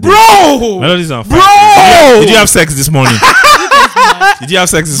fire today. Bro! Melody's on fire. Did you have sex this morning? Did you have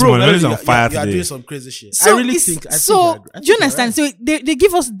sex this morning? Melody's on fire today. You are doing some crazy shit. So I really think. Do you understand? Right. So they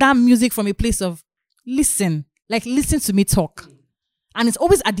give us that music from a place of listen to me talk. And it's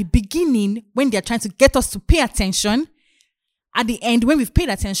always at the beginning when they're trying to get us to pay attention. At the end when we've paid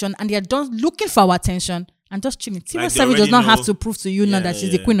attention and they're done looking for our attention. And just chilling. Tiwa Savage does not have to prove to you now that she's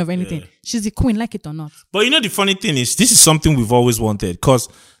the queen of anything. She's the queen, like it or not. But you know the funny thing is, this is something we've always wanted. Because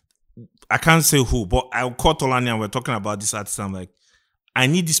I can't say who, but I called Tolani and we're talking about this artist. I'm like, I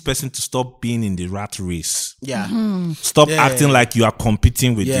need this person to stop being in the rat race. Yeah. Stop acting like you are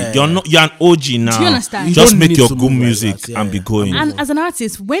competing with Yeah. it. You're not. You're an OG now. Do you understand? You Just don't make need your to good move like music that. Yeah, and be yeah. going. And as an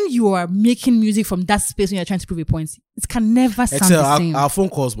artist, when you are making music from that space when you're trying to prove a point, it can never sound Except the same. our phone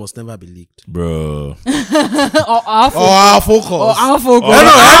calls must never be leaked. Bro. or our phone, Our phone calls. or our phone. No,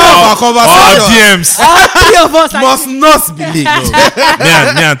 our conversation DMs. All three of us. Like, must not be leaked.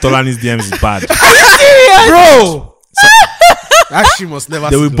 me and Tolani's DMs is bad. Bro. That shit must never.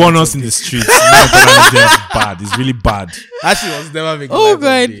 They will see burn the light us of in day. the streets. Me and Tolani's DMs is bad. It's really bad. That shit must never make. oh the light of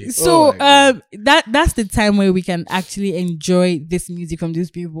god. day. So Oh my God. that's the time where we can actually enjoy this music from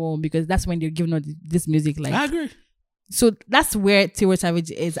these people, because that's when they're giving us this music. Like, I agree. so that's where Tiwa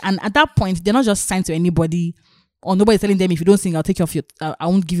Savage is, and at that point they're not just signed to anybody, or nobody's telling them, if you don't sing, I'll take you off your. I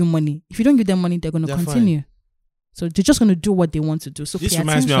won't give you money. If you don't give them money, they're going to They're continue. So they're just going to do what they want to do. So This pay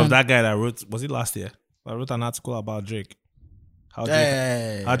reminds me attention. of that guy that wrote. Was it last year? I wrote an article about Drake. How Drake,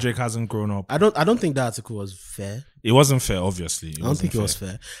 Yeah. how Drake hasn't grown up. I don't think that article was fair. It wasn't fair, obviously. I don't think it was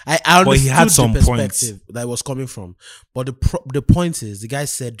fair. I understood But he had some the points. perspective that it was coming from. But the point is, the guy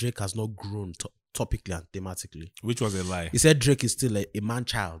said Drake has not grown topically and thematically. Which was a lie. He said Drake is still a man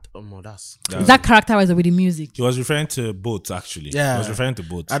child. Oh no, that's Is that characterized with the music? He was referring to both, actually. Yeah. He was referring to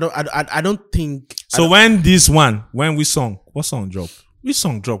both. I don't think. So when we sung, what song dropped? Which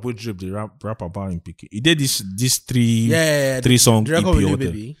song dropped? Which drip the rap about in Picky? He did this three song the EP. record with Lil or the-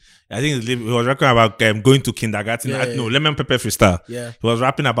 Baby. I think he was rapping about going to kindergarten. Yeah, yeah. No, Lemon Pepper Freestyle. Yeah. He was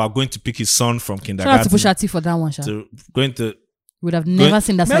rapping about going to pick his son from Shout out kindergarten. to Pusha T for that one, Sha. to going to. Would have never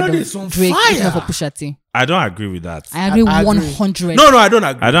seen that side Melody of is on Drake if not for fire. Pusha T. I don't agree with that. I agree I agree. 100. No, I don't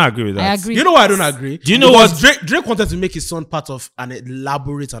agree. I don't agree with that. I agree. You know why I don't agree? Do you know Because what- Drake wanted to make his son part of an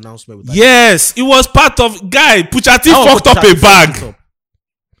elaborate announcement with that. Yes, it was part of guy. Pusha T Oh, fucked up Pusha a T fucked bag. it up.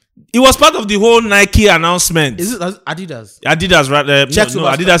 It was part of the whole Nike announcement. Is it Adidas? Adidas, right? Checks No,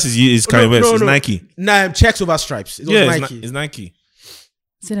 over Adidas is Kanye West. It's Nike. Nah, checks over stripes. It was Yeah, Nike. it's Nike.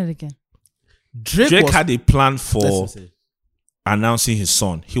 Say that again. Drake was, had a plan for Listen, announcing his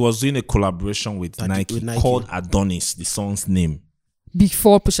son. He was doing a collaboration with Nike, with Nike. called Adonis, the son's name.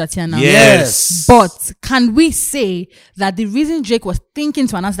 Before Pusha T announced. Yes. But can we say that the reason Drake was thinking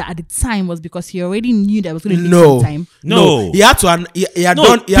to announce that at the time was because he already knew that it was going to take No. some time? No. He had to. He had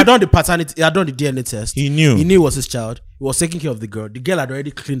No, done the paternity. He had done the DNA test. He knew. He knew it was his child. He was taking care of the girl. The girl had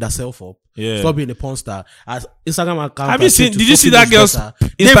already cleaned herself up. Yeah. Stop being a porn star. As Instagram account. Have you seen? to Did you see Sophie that girl's Looks Insta-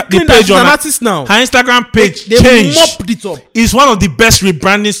 Better. They've cleaned her. page She's on an her- artist now. Her Instagram page They changed. mopped it up. It's one of the best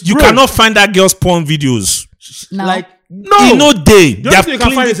rebrandings. You Bro. cannot find that girl's porn videos. Now, Like In no day. The They only have thing you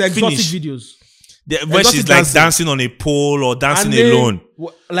can find cleaned is it, exotic finished. videos. Where exotic she's like dancing. dancing on a pole or dancing And then, alone.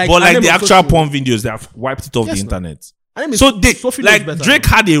 but But like her the name was actual Sophie. porn videos, they have wiped it off Yes, the no. internet. Her name is So they Sophie like Looks Better. Drake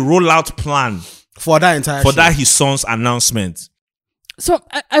had a rollout plan for that entire for shit. that his son's announcement. so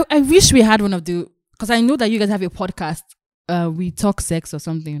I wish we had one of the, because I know that you guys have a podcast, We Talk Sex or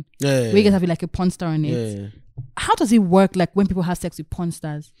something. Yeah, Where you guys have like a porn star on it. yeah. How does it work, like when people have sex with porn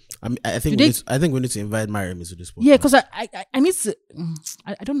stars? I think Do we they- need I think we need to invite Mariam into this podcast. Yeah, because I need to.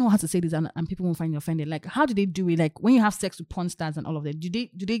 I don't know how to say this, and people won't find me offended. Like, how do they do it? Like, when you have sex with porn stars and all of that, do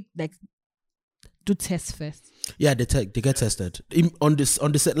they like do tests first? Yeah, they get tested on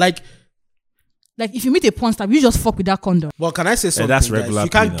the set. Like, if you meet a porn star, you just fuck with that condom. well, can I say something? that's guys? regular You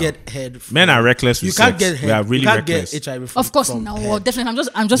can't play now. get head. Men are reckless You with can't sex. get head. We are really you can't reckless. get HIV. From, Of course, from no, head. definitely.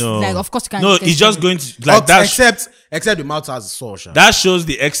 I'm just No. like, of course you can't. No, get it's just HIV. going to like that. Except the mouth has a sore. Sha. That shows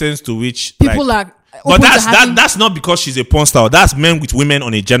the extent to which People like, are. But open to that's having- that's not because she's a porn star. That's men with women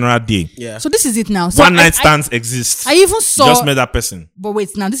on a general day. Yeah. So this is it now. So One night I- stands exist. I even saw. Just met that person. But wait,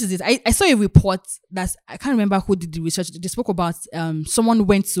 now this is it. I saw a report that's, I can't remember who did the research. They spoke about someone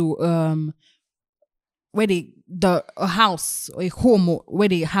went to where a house or a home where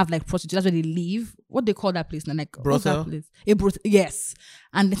they have like prostitutes. That's where they live. What they call that place now? Like what's that Brothel? place? A brothel. Yes.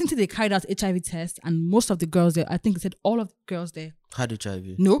 And I think they carried out HIV tests, and most of the girls there, I think they said all of the girls there, Had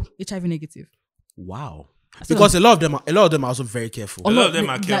HIV. no, HIV negative. Wow. So- Because a lot of them are also very careful. A lot of them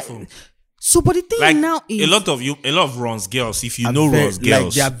like- are careful. So, but the thing Like now is a lot of Ron's girls. If you Are know very- Ron's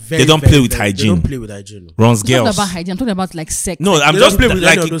girls, they are very, they don't very, play with very- They hygiene. don't play with hygiene. Ron's I'm talking girls. about hygiene. I'm talking about like sex. No, I'm They just don't play with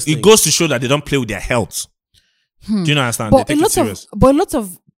like any of those it things. goes to show that they don't play with their health. Do you not understand? But They a take it lot serious.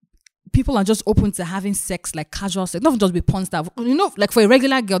 of people are just open to having sex, like casual sex, not just with porn stuff. You know, like for a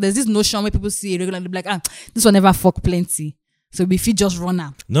regular girl, there's this notion where people see a regular, they'll be like, this one never fuck plenty. So if you just run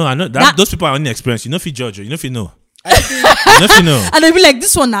out. No, I know That- those people are only experienced. You know if you judge, you know if you know. You know if you know. And they'll be like,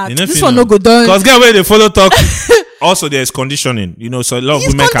 this one out, You know if this you one know. no go down. Because get where they follow talk. Also, there's conditioning. You know, so a lot of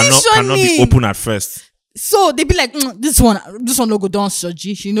It's women cannot be conditioning. open at first. So they be like, this one no go down,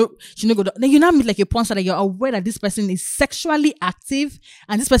 Soji. She no go down. Then you now meet like a porn star that you're aware that this person is sexually active,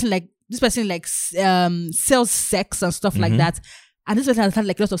 and this person sells sex and stuff like that. And this person has had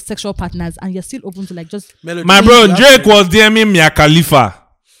like lots of sexual partners, and you're still open to like just Melody, My bro, Drake was DMing Mia Khalifa.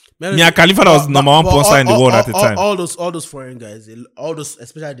 Mia Khalifa that was number one porn star in the world at the time. All those foreign guys, all those,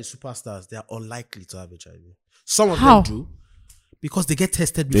 especially the superstars, they are unlikely to have HIV. Some of them do because they get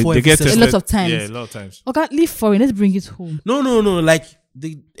tested before. They get tested a lot of times. Yeah, a lot of times. Okay, leave foreign. Let's bring it home. No. Like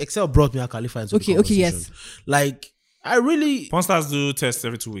the Excel brought Mia Khalifa into the conversation. Yes. Like I really Porn stars do tests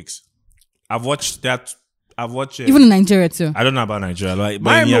every 2 weeks. I've watched that. Even in Nigeria too. I don't know about Nigeria. Like,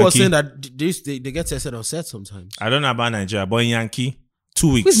 my but in mom was Yankee, saying that they get tested on set sometimes. I don't know about Nigeria, but in Yankee,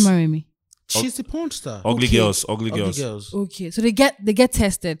 2 weeks. Who's marrying me? She's a porn star. Ugly girls. Okay, so they get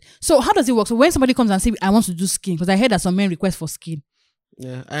tested. So how does it work? So when somebody comes and say, I want to do skin, because I heard that some men request for skin.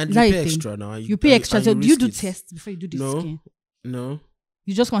 Yeah, and Is you that pay a thing? extra now. You pay extra. So do you do risk it. tests before you do the skin? No.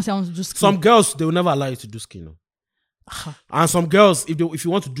 You just want to say I want to do skin. Some girls, they will never allow you to do skin. No. And some girls, if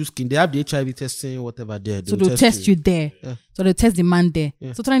you want to do skin, they have the HIV testing, whatever there. So they'll test you there. Yeah. So they'll test the man there.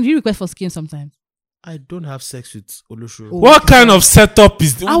 Yeah. So do you request for skin sometimes? I don't have sex with Olusho. Oh. What kind of setup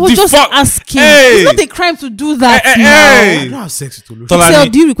is I was just asking. Hey. It's not a crime to do that. Hey. I don't have sex with Olusho. So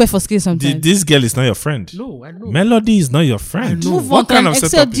do you request for skin sometimes? This girl is not your friend. No, I know. Melody is not your friend. I know. Move What on. kind of Excel,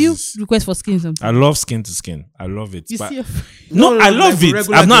 setup do you is this? request for skin sometimes? I love skin to skin. I love it. You But see a no, I love like it.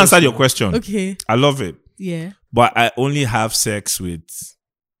 regular I've not girls, answered your question. Okay. I love it. Yeah. But I only have sex with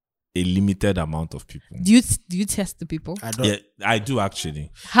a limited amount of people. Do you test the people? I don't. Yeah, I do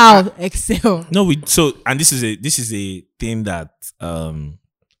actually. How? Excel. No, and this is a thing that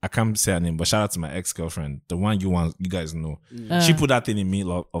I can't say her name, but shout out to my ex-girlfriend, the one you guys know. She put that thing in me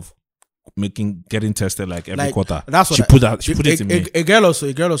of getting tested like every quarter. That's what she put it in me. A girl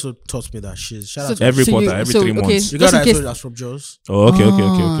also taught me that. Shout out to Every So quarter, you- every so, 3 okay, months. the girl just in that I case- told you that's from Joe's. Oh,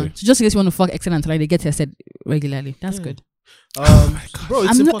 okay. So just in case you want to fuck Excel until like they get tested regularly. That's good. Bro,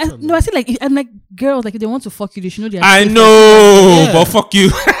 it's I'm important. I said like I'm like girls like if they want to fuck you, they should know they are I safe. know, Yeah. but fuck you.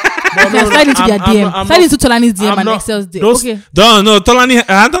 Yeah, slide into their DM. Slide into Tolani's DM and Excel's DM. Okay. No, Tolani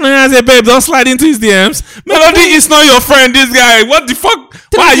has a babe. Don't slide into his DMs. Melody is not your friend. This guy. What the fuck?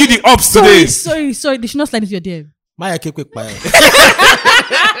 Why are you the ops today? Sorry. They should not slide into your DM. Maya keep quick by.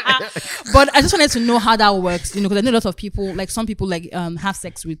 But I just wanted to know how that works, because I know a lot of people, like some people, like have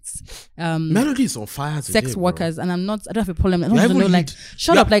sex with Melody is on fire today, sex bro. workers, and I don't have a problem. I You don't haven't know, like, lead.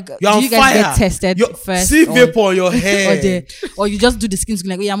 shut You're- up, like, you're do on you guys get fire. tested first? See vapor on your head. or you just do the skin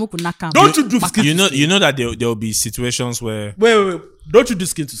like, yeah, I'm nakam. Don't you do skin You to skin? know that there will be situations where Wait. Don't you do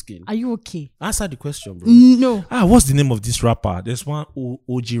skin to skin? Are you okay? Answer the question, bro. No. what's the name of this rapper? There's one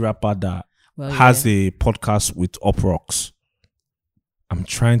OG rapper that has a podcast with Uproxx. I'm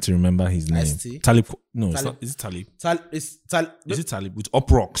trying to remember his name. Ice-T? Talib. No, it's Talib. not. Is it Talib? Is Is it Talib with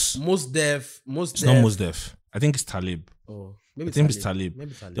Uproxx? most deaf? It's not Mos Def. I think it's Talib. Oh, I maybe think it's Talib.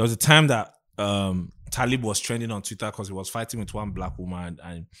 Maybe Talib. There was a time that Talib was trending on Twitter because he was fighting with one black woman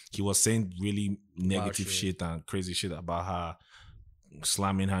and he was saying really negative shit and crazy shit about her,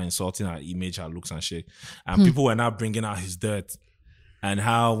 slamming her, insulting her image, her looks and shit. And people were now bringing out his dirt and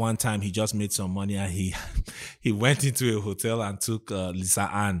how one time he just made some money and he went into a hotel and took Lisa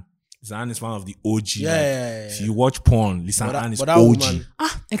Ann. Lisa Ann is one of the OG. Yeah. If you watch porn, Lisa But Ann is that OG. woman-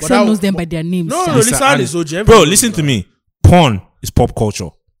 Excel knows them by their names. No, sir. Lisa Ann is OG. Bro, listen to me. Porn is pop culture.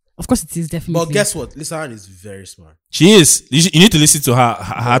 Of course it is, definitely. But guess what? Lisa Ann is very smart. She is. You need to listen to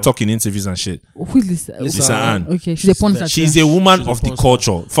her talking interviews and shit. Who is Lisa? Lisa Ann. Okay, she's a porn star. She's a woman She's a of the porn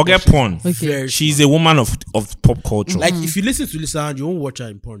culture. Forget porn. Okay. Very She's a woman of pop culture. Like if you listen to Lisa Ann, you won't watch her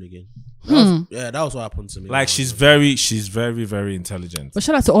in porn again. That was what happened to me. Like she's very, very intelligent. But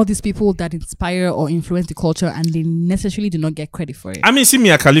shout out to all these people that inspire or influence the culture and they necessarily do not get credit for it. I mean, see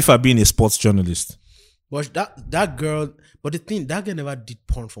Mia Khalifa being a sports journalist. But that girl, but the thing, that girl never did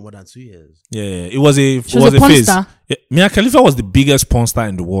porn for more than 2 years. Yeah, it was a She was a porn phase. star. Yeah, Mia Khalifa was the biggest porn star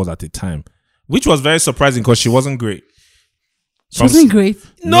in the world at the time, which was very surprising because she wasn't great. She wasn't great.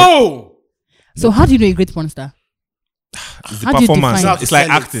 No! So how do you know a great porn star? It's the How do you performance. define it? It's like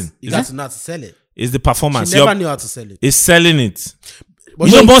acting. You got to know how to sell it. It's the performance. She never knew how to sell it. It's selling it. But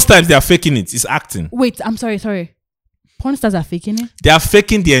You know, she- most times they are faking it. It's acting. Wait, I'm sorry. Porn stars are faking it? They are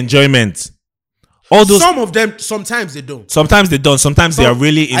faking the enjoyment. All those. Some of them, sometimes they don't. Sometimes they don't. Sometimes they are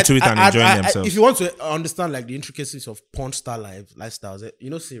really I- into it and I- enjoying I- themselves. If you want to understand like the intricacies of porn star lifestyles, you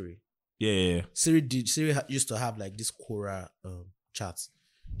know Siri. Yeah. Siri used to have like this Quora chats.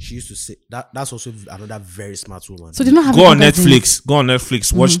 she used to say that's also another very smart woman. So they don't have Go on orgasm. Netflix. Go on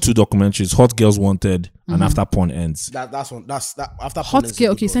Netflix. Watch 2 documentaries: Hot Girls Wanted and After Porn Ends. That's one. That's that after Hot Porn Ends girl.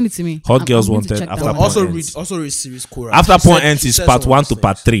 is Okay, good. send it to me. Hot Girls going to Wanted, check that After out. Porn Also Ends. read series Cora. After She Porn said- Ends she is said part some 1 to things.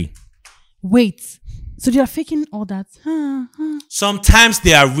 part 3. Wait. So they are faking all that. Sometimes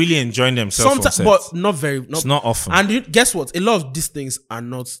they are really enjoying themselves. Sometimes, on but set. not very. It's not often. And guess what? A lot of these things are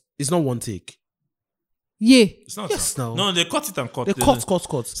not. It's not one take. Yeah. It's not. Yes, no. No, they cut it and cut. They cut. It's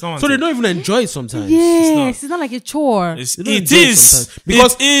not one So they take. don't even enjoy it sometimes. Yes. It's not like a chore. It's, They don't it enjoy it is sometimes.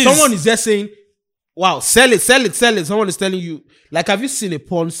 Because It is. someone is just saying, "Wow, sell it." Someone is telling you, like, have you seen a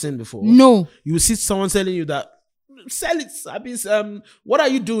porn scene before? No. You will see someone telling you that sell it. I mean, what are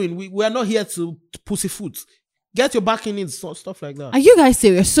you doing? We are not here to pussyfoot. Get your back in it, stuff like that. Are you guys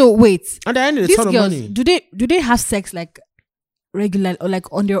serious? So wait. And they're earning a These ton of girls, money. do they have sex like regular or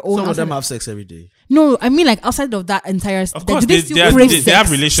like on their own? Some of them outside- have sex every day. No, I mean like outside of that entire. Of course, do they they still crave they have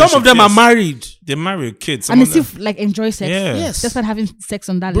sex? relationships. Some of them are yes. married. They marry kids. And they still like enjoy sex. Yeah. Yes. Just not having sex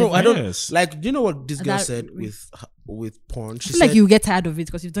on that Bro, level. I don't Yes. like. Do you know what this girl That- said with porn? She I feel said, like you get tired of it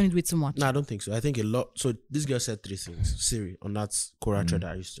because you've done it way too much. No, I don't think so. I think a lot. So this girl said 3 things. Siri on that Cora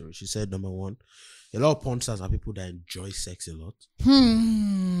Treadari story. She said number 1, a lot of porn stars are people that enjoy sex a lot.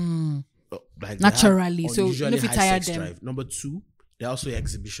 Like they have Naturally. So, unusually if you high tired sex them. drive. Number 2, they're also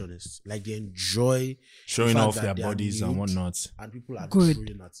exhibitionists. Like they enjoy showing the fact off that their they are bodies and nude whatnot. and people are Good.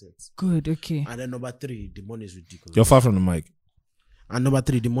 drooling at it. Good. Okay. And then number 3, the money is ridiculous. You're far from the mic. And number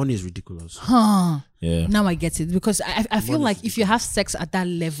 3, the money is ridiculous. Huh. Yeah. Now I get it because I feel Money like is if you have sex at that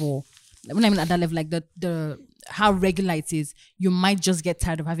level, when I mean at that level, like the how regular it is, you might just get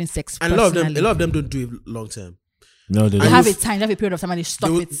tired of having sex. And a personally. lot of them don't do it long term. No, they They don't. have a time, they have a period of time, and they stop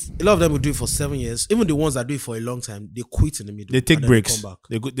They will- it. A lot of them will do it for 7 years. Even the ones that do it for a long time, they quit in the middle. They take and then breaks. come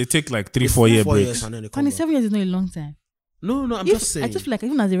back. They take like 3-4 year 4 breaks. years and then they come And back. 7 years is not a long time. No, I'm If- just saying. I just feel like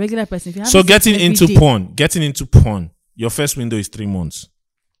even as a regular person, if you have So sex getting every into day- porn, your first window is 3 months.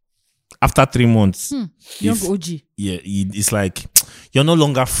 After 3 months, young if- OG, yeah, it's like you're no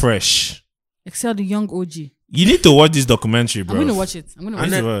longer fresh. excel the young OG. You need to watch this documentary, bro. I'm going to watch it. I'm going to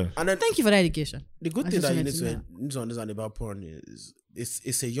watch and it. Right. then Thank you for that education. the good I thing just that you wanted need to to understand about porn is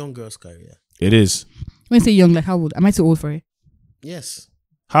it's a young girl's career. It is. When you say young, like how old? Am I too old for it? Yes,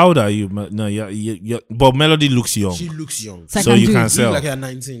 How old are you? No, yeah. But Melody looks young, she looks young. So I so can you do can it. You sell. look like you're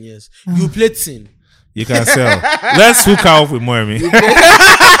 19 years. You played tin. You can sell. Let's hook her up with Moemi.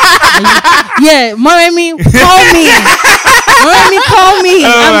 Yeah, Moremi, call me. Moremi, call me.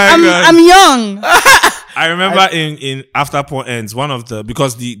 Oh my God. I'm young. I remember in After Porn Ends, one of the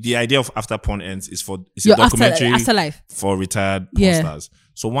because the idea of After Porn Ends is it's a Your documentary afterlife. for retired porn Yeah. stars.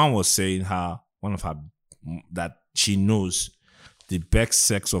 So one was saying that she knows the best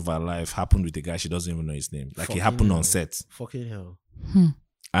sex of her life happened with a guy she doesn't even know his name. Like it happened on set, Fucking hell.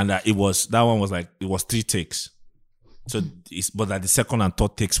 and that one was like it was 3 takes. So but that the second and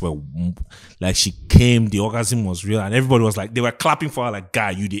third takes were like she came, the orgasm was real, and everybody was like they were clapping for her like,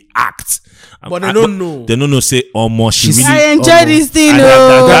 "Guy, you the act." But they don't know. They don't know. Say, "Oh, more she really." I enjoy this thing. And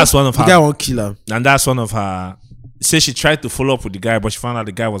that's one of The her. guy won't kill her. And that's one of her. Say she tried to follow up with the guy, but she found out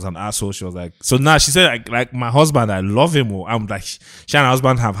the guy was an asshole. She was like, so now she said, like my husband, I love him. Or I'm like, she and her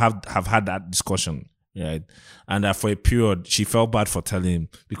husband have had that discussion, right? And for a period, she felt bad for telling him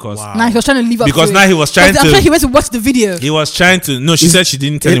because Now he was trying to leave up because to now it. he was trying But I'm sure he to. went to watch the video. He was trying to. No, she said she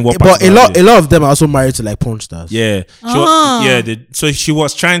didn't tell him what. But a lot particular- of them are also married to like porn stars. Yeah, so she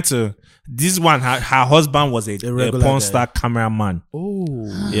was trying to. This one, her husband was a regular porn guy. star cameraman. Oh.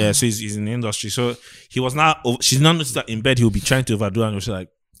 Yeah, so he's in the industry. So he was now. She's not noticed that in bed he'll be trying to overdo, and she's like,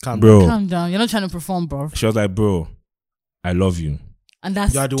 "Bro," Calm down. You're not trying to perform, bro. she was like, "Bro, I love you." And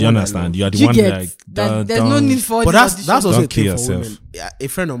that's You are the Do you one I understand? love. You are the you one get like. that. There's no need for. But this that's also Don't a kill thing yourself. for women. Yeah, a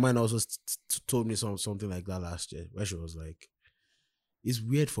friend of mine also told me something like that last year, where she was like, "It's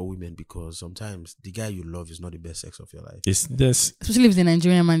weird for women because sometimes the guy you love is not the best sex of your life." It's this. especially if it's a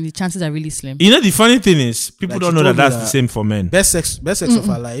Nigerian man, the chances are really slim. You know, the funny thing is, people Like don't she know that told me that's that- the same for men. Best sex of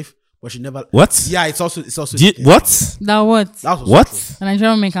her life, but she never. What? Yeah, it's also. What? That what? That's also What? true. A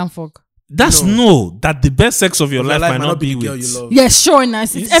Nigerian man can fuck. That's no. That the best sex of your life might not be the girl with. you love. Yeah, sure,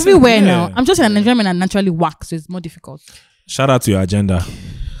 nice. It's It's- everywhere yeah. now. I'm just saying, Nigerian men are naturally whack, so it's more difficult. Shout out to your agenda.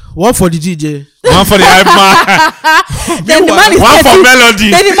 One for the DJ. One for the hype man. Then the man is One for 30. melody.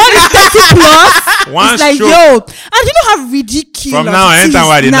 Then the man is 30 plus. One It's like, stroke. yo, and you know how ridiculous. From now, it anytime is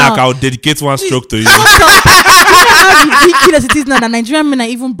I did now. knock, I'll dedicate one stroke to you. You know how ridiculous it is now that Nigerian men are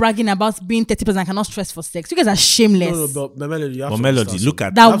even bragging about being 30% and cannot stress for sex. You guys are shameless. No, but Melody, you have But to Melody, understand look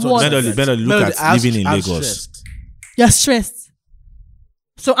at That something. what? Melody, look at I'm living in I'm Lagos. stressed. You're stressed.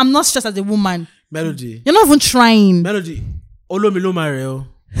 So I'm not stressed as a woman. Melody, You're not even trying. Melody, Olomilo Mareo.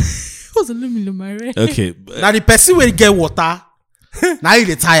 Who's a Lumilumare? Okay. Now the person will get water. Now you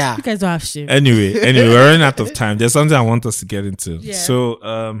retire. You guys don't have shit. Anyway, we're running out of time. There's something I want us to get into. Yeah.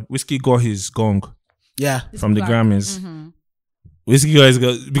 So, Whiskey got his gong Yeah. from the black. Grammys. Mm-hmm. Whiskey got his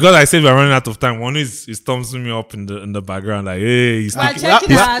gong. Because I said we're running out of time. One is thumbs me up in the background like, hey, he's Well, keeping, check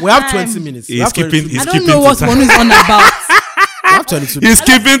it out. We have 20 minutes. We he's have 22 keeping, he's I minutes. don't keeping know to what time. one is on about. We have 22 minutes. He's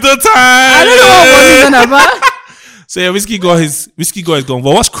keeping to time. I don't know what one is on about. So yeah, Whiskey got his gong.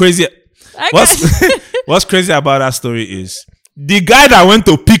 But what's crazy? What's crazy about that story is the guy that went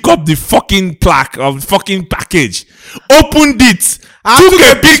to pick up the fucking plaque of the fucking package, opened it, took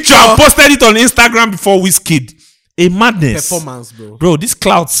a picture, and posted it on Instagram before Wizkid. A madness. Performance, bro. Bro, these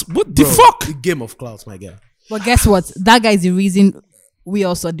clouds. What the Bro, fuck? The game of clouds, my guy. But guess what? That guy is the reason we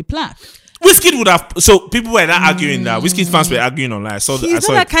all saw the plaque. Wizkid would have. So people were not arguing that. Wizkid fans were arguing online. I saw He's I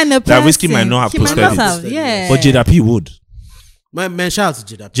saw not that kind of that person. Wizkid might not have He might posted not it. have, yeah. But Jada P would. Man, shout out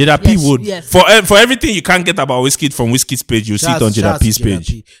to Jada. Jada P Yes, would. yes. For everything you can't get about Wizkid from Wizkid's page, you see it on Jada P's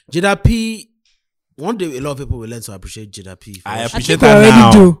page. Jada P. One day, a lot of people will learn to appreciate Jada P. for I what she appreciate think we that already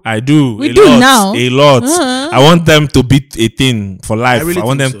now. do. I do. We a do lot, now. A lot. Uh-huh. I want them to be a thing for life. I really I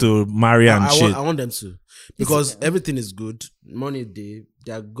want them think so. to marry and shit. I want them to. Because everything is good. Money, they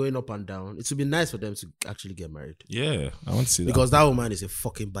are going up and down. It would be nice for them to actually get married. Yeah, I want to see that. Because that woman is a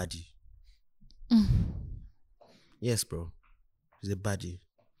fucking baddie. Yes, bro. She's a baddie.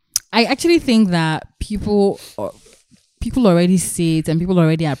 I actually think that people already see it and people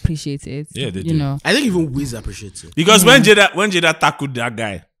already appreciate it. Yeah, they you do. know. I think even Wiz appreciates it. Because when Jada tackled that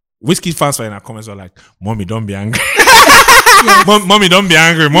guy, Wizkid fans were in our comments were like, "Mommy, don't be angry. Mommy, don't be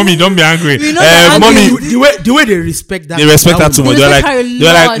angry. Mommy, don't be angry. We know that Mommy." The way they respect that. They respect her too much. They They're respect like, her a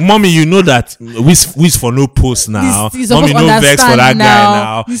they're like, lot. "Mommy, you know that Wiz for no post now. He's Mommy, supposed no to vex for that understand guy now.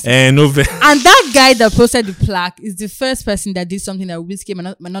 now. He's- And no vex." And that guy that posted the plaque is the first person that did something that Wizkid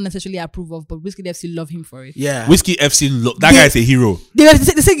might not necessarily approve of, but Wizkid FC love him for it. Yeah. Whiskey FC, that guy is a hero. They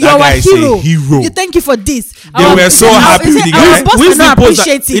say you're That guy our is a hero. hero. You thank you for this. They were so happy with the guy. Our boss Wiz did not didn't post that-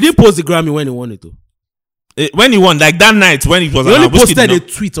 appreciate He it. didn't post the Grammy when he won it, though. When he won, like that night when it was He only announced, Wizkid posted a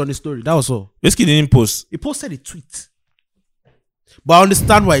did tweet on the story. That was all. Wizkid didn't post. He posted a tweet. But I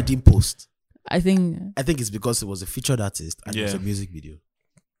understand why he didn't post. I think, I think it's because it was a featured artist and it was Yeah. a music video.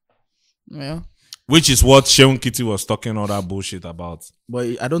 well, Which is what Seun Kuti was talking all that bullshit about.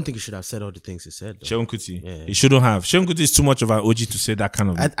 But I don't think he should have said all the things he said. though. Seun Kuti. Yeah. He shouldn't have. Seun Kuti is too much of an OG to say that kind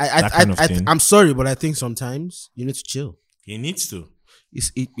of thing. I'm sorry, but I think sometimes you need to chill. He needs to.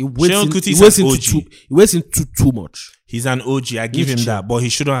 He waits Seun in- Kuti he is waits an into OG. too- he waits into too much. He's an OG. I give needs him to that. chill. But he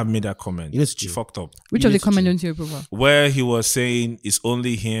shouldn't have made that comment. He needs to He chill. fucked up. which You of the need to comment chill. don't you approve of? Where he was saying it's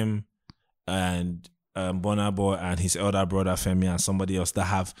only him and Burna Boy and his elder brother Femi and somebody else that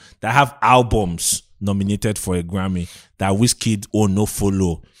have albums nominated for a Grammy that Wizkid or no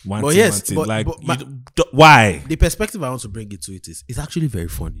follow. But yes, but- like but- why? The perspective I want to bring it to it is, it's actually very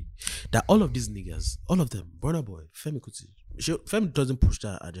funny that all of these niggas, all of them, Burna Boy, Femi Kuti, Femi doesn't push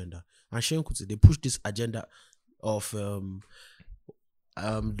that agenda, and Seun Kuti, they push this agenda of the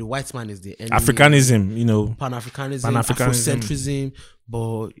white man is the enemy, Africanism, you know. Pan-Africanism, Pan-Africanism. Afrocentrism,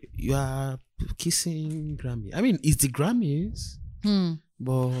 but you are kissing Grammy. I mean, it's the Grammys,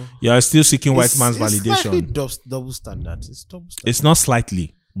 but You are still seeking white it's- man's it's slightly validation. double standards. It's double standards. It's not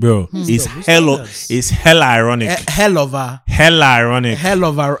slightly, bro. It's Double hell. standards. It's hell ironic. Hell of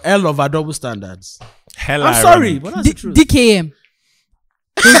a double standards. Hell I'm ironic. sorry, but that's the truth. DKM.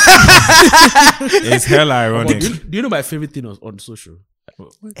 It's hell But ironic. do you know my favorite thing on social?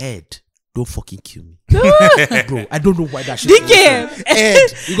 Ed, don't fucking kill me. Bro, I don't know why that shit. DKM.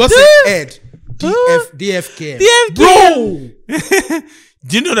 Ed. You got to say Ed. DFK. Bro.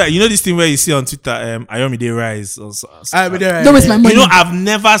 Do you know that? You know this thing where you see on Twitter, Ayomide Rise. Don't waste my money. You know, I've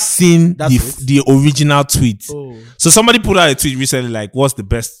never seen That's the original tweet. Oh. So somebody put out a tweet recently, like, what's the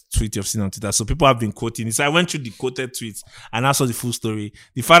best tweet you've seen on Twitter? So people have been quoting it. So I went through the quoted tweets and I saw the full story.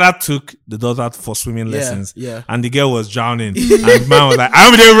 The father took the daughter for swimming lessons. yeah. And the girl was drowning. And the man was like,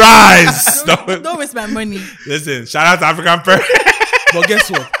 Ayomide Rise. Don't waste my money. Listen, shout out to African parents. But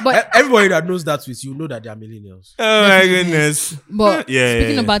guess what? But- Everybody that knows that tweet, you know that they are millennials. Oh my goodness. But Yeah,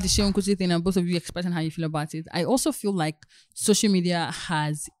 speaking yeah. about the Seun Kuti thing and both of you expressing how you feel about it, I also feel like social media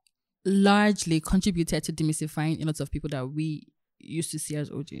has largely contributed to demystifying a lot of people that we used to see as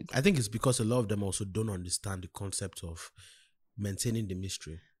OGs. I think it's because a lot of them also don't understand the concept of maintaining the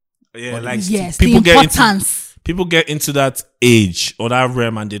mystery. Yeah, like Yes, the people get into importance. people get into that age or that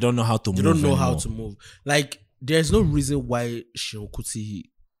realm and they don't know how to They move. don't know how anymore. to move. Like, there's no reason why Seun Kuti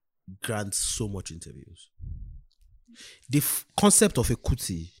grants so much interviews. The concept of a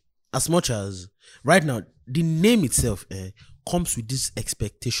Kuti, as much as right now, the name itself, comes with these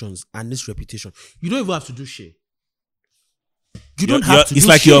expectations and this reputation. You don't even have to do shit. You don't have to. It's do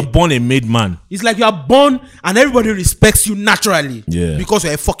like shit. you're born a made man. It's like you are born and everybody respects you naturally. Yeah. Because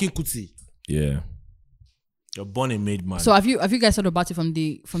you're a fucking kuti. Yeah. You're born a made man. So have you guys thought about it from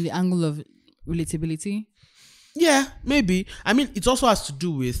the angle of relatability? Yeah, maybe. I mean, it also has to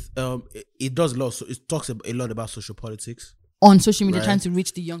do with it does a lot. So it talks a lot about social politics On social media, Right. trying to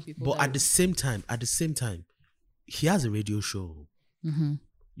reach the young people. but at the same time, he has a radio show. Mm-hmm.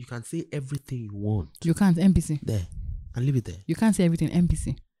 You can say everything you want You can't NPC. there and leave it there. You can't say everything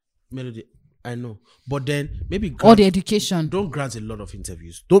NPC. Melody, I know, but then maybe All the education. don't grant a lot of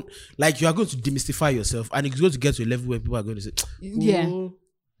interviews. Don't, like, you are going to demystify yourself, and it's going to get to a level where people are going to say, Yeah. "Oh."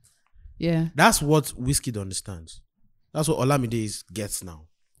 Yeah. That's what Wizkid understands. That's what Olamide gets now.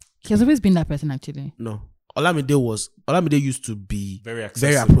 He has always been that person, actually. No, Olamide used to be Very very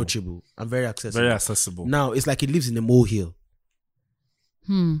accessible. approachable and very accessible. Very accessible. Now it's like he lives in a molehill.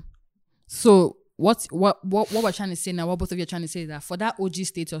 So what we're trying to say now, what both of you are trying to say is that for that OG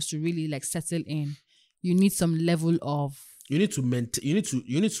status to really like settle in, you need some level of You need to maintain. You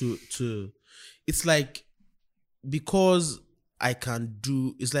need to. It's like, because I can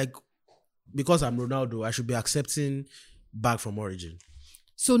do. It's like, because I'm Ronaldo, I should be accepting back from origin.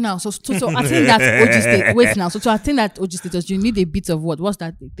 so now so I think that OG status. Wait now. So to attain that OG status, you need a bit of what? What's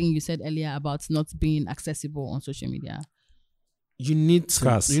that thing you said earlier about not being accessible on social media? You need to.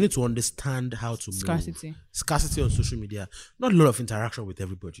 Scarce. You need to understand how to Scarcity. move. Scarcity on social media. Not a lot of interaction with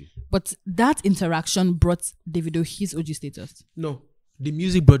everybody. But that interaction brought Davido his OG status. No, the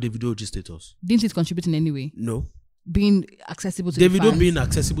music brought Davido OG status. Didn't it contribute in any way? No, Being accessible to the Davido fans, being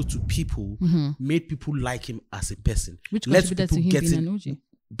accessible to people made people like him as a person. which Lets contributed to people him being getting- an OG.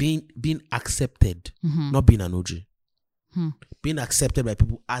 being accepted, not being an OG. Being accepted by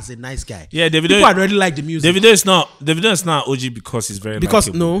people as a nice guy. Yeah, Davido. People had already liked the music. Davido is not OG because he's very because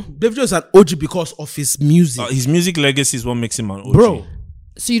likable. no, Davido is an OG because of his music. His music legacy is what makes him an OG. Bro,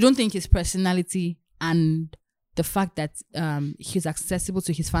 So you don't think his personality and the fact that he's accessible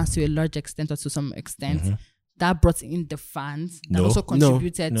to his fans to a large extent or to some extent, that brought in the fans that No. also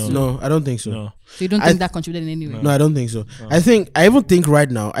contributed to. no, I don't think so. No. So you don't I- think that contributed in any way? No, I don't think so. I even think right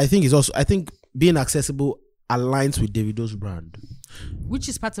now, I think being accessible aligns with Davido's brand. Which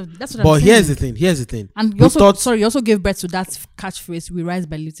is part of that's what But I'm here's saying. the thing. And We you also thought- you also gave birth to that catchphrase, "We rise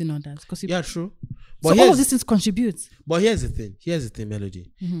by lifting others." Because Yeah, true. so But all here's, of these things contribute. but here's the thing, Melody.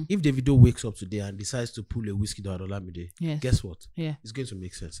 If Davido wakes up today and decides to pull a whiskey out of Olamide, Yes. guess what? Yeah. It's going to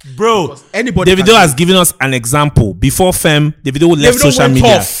make sense. Bro, Because anybody Davido can- has given us an example. Before Femme, Davido left Davido social went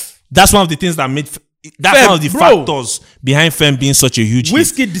media. off. That's one of the things that made. That's Femme, one of the bro. factors behind Femme being such a huge hit.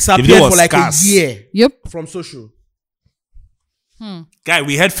 Whiskey Davido disappeared was for like scarce. a year Yep. from social. Guy,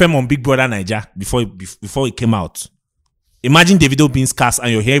 we heard Femme on Big Brother Naija before it came out. Imagine Davido being scarce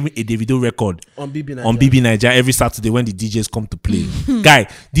and you're hearing a Davido record On BB Naija. on BB Naija every Saturday when the DJs come to play. Guy,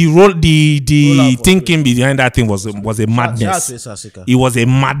 the Rollout was thinking behind that thing was a Shout out to madness. Issa Sika. It was a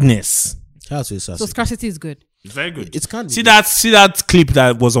madness. Shout out to Issa So Sika. scarcity is good. It's very good. It can be see good. that clip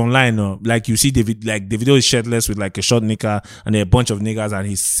that was online. Like you see Davido is shirtless with like a short knicker and a bunch of niggas and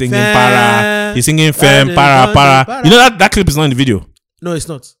he's singing Femme. para. He's singing Femme para. Para. You know that clip is not in the video. No, it's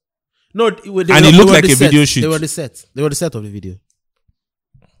not. No, And it looked like a video shoot. They were on the set. They were on the set of the video.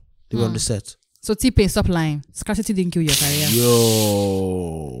 They were on the set. So T-Pain, stop lying. Scarcity didn't kill your career.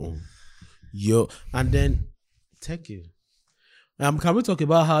 Yo. And then, thank you. Can we talk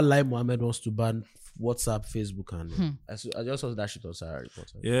about how Lai Mohammed wants to ban WhatsApp, Facebook, and I just saw that shit on Sarah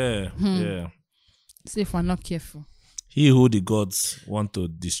Reporter. Yeah. See if we're not careful. He who the gods want to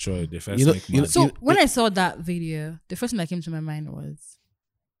destroy, the first You know- make you know- mad. So when I saw that video, the first thing that came to my mind was,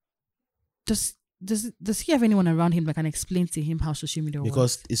 does he have anyone around him that can explain to him how social media works?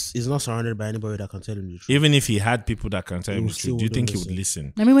 Because it's not surrounded by anybody that can tell him the truth. Even if he had people that can tell him He the still truth, do you think he wouldn't would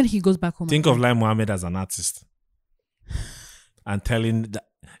listen? I mean, when he goes back home, Think of Lai Mohammed as an artist and telling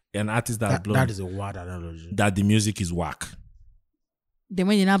an artist that blown That is a wild analogy. that the music is whack. then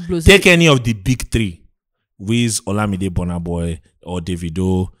when he now blows, Take any of the big three, Wiz, Olamide, Burna Boy, or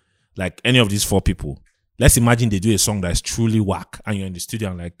Davido, like any of these four people. Let's imagine they do a song that's truly whack, and you're in the studio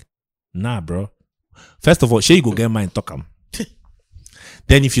and like, nah, bro. First of all, shey you go get mine talk 'em.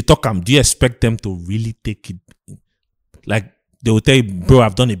 Then if you talk 'em, do you expect them to really take it? Like they will tell you, bro,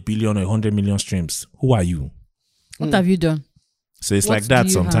 I've done 1 billion or 100 million streams. Who are you? what have you done? So it's What like that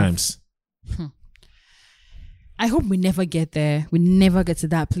do you have? sometimes. I hope we never get there. We never get to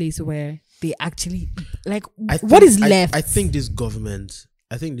that place where they actually like. I What think- is left? I think this government.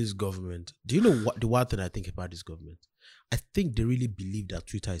 Do you know what the wild thing I think about this government? I think they really believe that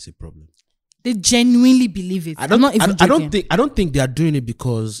Twitter is a problem. They genuinely believe it. I don't I'm not even joking. I don't think they are doing it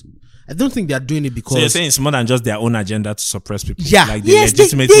because. I don't think they are doing it because. So you're saying it's more than just their own agenda to suppress people? Yeah. Like they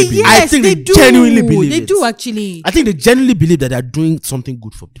legitimately believe. I think they genuinely believe They it. do actually. I think they genuinely believe that they are doing something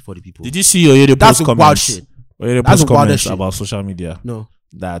good for the people. Did you see Oyede That's post wild comments? shit. Oyede That's post wild comments shit. about social media. No.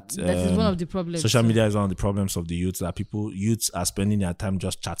 That That is one of the problems. social media is one of the problems of the youth. That youths are spending their time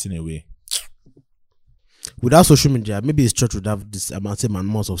just chatting away. Without social media, maybe his church would have this amount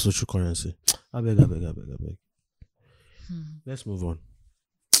of social currency. I beg. Let's move on.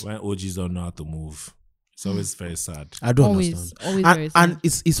 When OGs don't know how to move, it's always very sad. I don't Always understand. very sad. And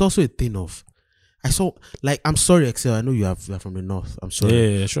it's also a thing of. I saw, like, I'm sorry, Excel. I know you are from the north. I'm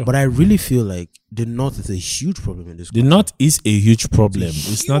sorry. Yeah, sure. But I really feel like the north is a huge problem in this The country. north is a huge problem.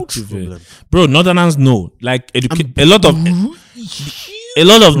 It's not huge even, problem. bro. Northerners know, like, a lot of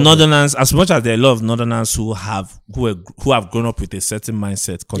Northerners. As much as there are a lot of Northerners who have grown up with a certain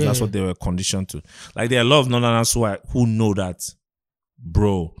mindset, because that's what they were conditioned to. Like, there are a lot of Northerners who know that,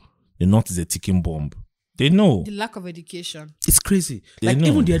 bro, the north is a ticking bomb. They know. The lack of education. It's crazy. They Like, know.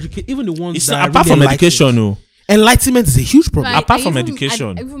 even the ones It's that not, are apart really from education, no. enlightenment is a huge problem. Right. Apart from I even-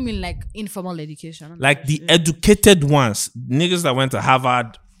 education. I even mean like informal education. Like the educated ones, niggas that went to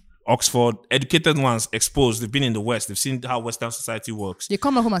Harvard, Oxford, educated ones, exposed, they've been in the West, they've seen how Western society works. They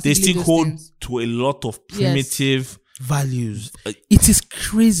come back home and They still still believe hold those things. to a lot of primitive. Values. It is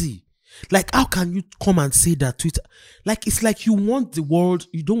crazy. Like, how can you come and say that Twitter? Like, it's like you don't want the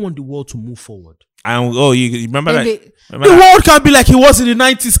world to move forward. And you remember that? The world can be like it was in the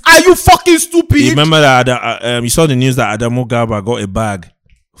 90s. Are you fucking stupid? You remember that? You saw the news that Adamu Garba got a bag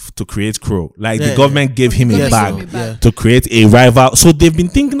to create Crow. Like the government gave him a Government bag gave him a bag. to create a rival. So they've been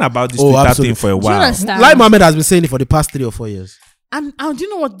thinking about this Twitter absolutely. thing for a Do you while. understand? Lai Mohammed has been saying it for the past 3 or 4 years. And do you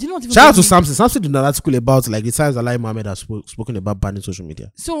know what? Even Shout out to made me- Samson. Samson did an article about like the times that Lai Mohammed has spoken about banning social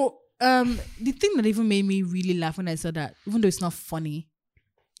media. So the thing that even made me really laugh when I saw that, even though it's not funny,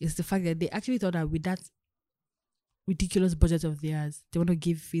 is the fact that they actually thought that with that ridiculous budget of theirs, they want to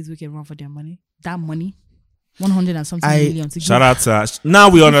give Facebook a run for their money. That money, 100 and something million. To Shout give. out to now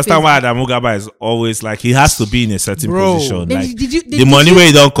we understand why Adamu Garba is always like he has to be in a certain position. Then Like did you- the money where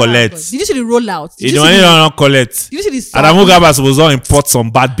he don't Oh my collect. God. Did you see the rollout? Did The you money see the- don't collect. did you see the song? Adamu Garba supposed to import some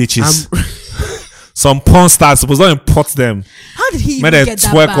bad bitches. Some porn stars supposed to import them. How did he Made even a get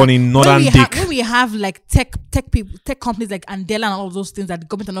that twerk back? on his northern dick. When we have like tech people, tech companies like Andela and all of those things that the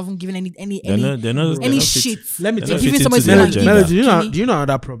government are not even giving any They're not shit. Let me They're tell not you. Giving fitting somebody to their money. agenda. Melody, do you know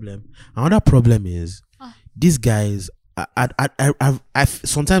another problem? Another problem is these guys. I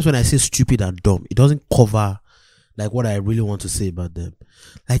sometimes when I say stupid and dumb, it doesn't cover like what I really want to say about them.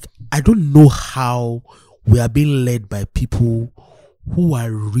 Like, I don't know how we are being led by people who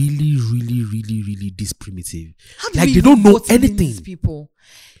are really, really, really, really this primitive. How do Like, we they even don't know vote in anything. these people.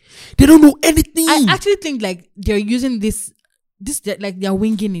 They don't know anything. I actually think like they're using this like they're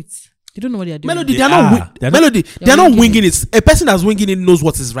winging it. They don't know what they're doing. Melody, They they're are. not. They're not- Melody, They're they're not winging winging it. A person that's winging it knows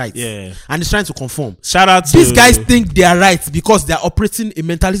what is right. Yeah. And is trying to conform. Shout out to These guys think they are right because they are operating a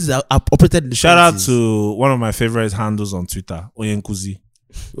mentality that are operated in the Shout out 70s. to one of my favorite handles on Twitter, Oyenkuzi.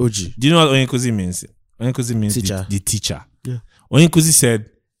 OG. Do you know what Oyenkuzi means? Oyenkuzi means Teacher. the teacher. Yeah. Oyenkuzi said,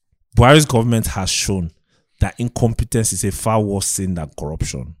 Buhari's government has shown that incompetence is a far worse sin than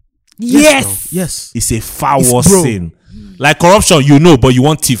corruption. Yes. Yes. It's a far It's worse bro. sin. Like corruption, you know, but you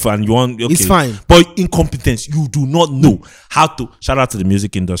want thief and you want okay. It's fine. But incompetence, you do not know how to. Shout out to the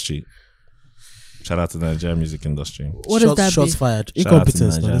music industry. Shout out to the Nigerian music industry. What does that Shots be? fired. Shout out to the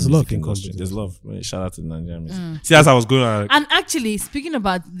Incompetence. Nigerian There's a lot of music industry. incompetence. There's love. Shout out to the Nigerian music. See, as I was going on, And actually, speaking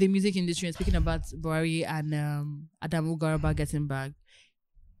about the music industry and speaking about Buhari and Adamu Garba getting back,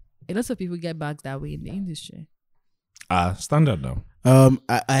 a lot of people get back that way in the industry. standard now.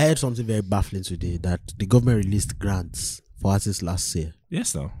 I heard something very baffling today that the government released grants for artists last year.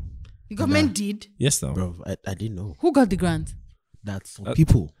 Yes, now. The government did. Yes, now. Bro, I didn't know Who got the grant? that some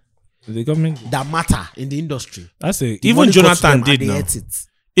people The government. that matter in the industry. That's it. the Even money got to Jonathan them did and they now. ate it.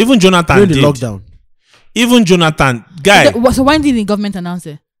 Even Jonathan During the did. lockdown. Even Jonathan, guy, So why didn't the government announce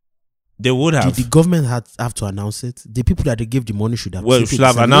it? they would have. Did the government have to announce it? The people that they gave the money should have Well, keep should it,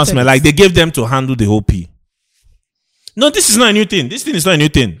 have disseminated announcement. it. Like they gave them to handle the whole P. No, this is not a new thing. This thing is not a new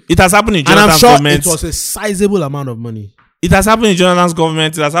thing. It has happened in And I'm Jonathan's sure government. it was a sizable amount of money. It has happened in Jonathan's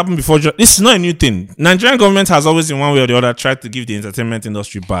government. It has happened before. This is not a new thing. Nigerian government has always, in one way or the other, tried to give the entertainment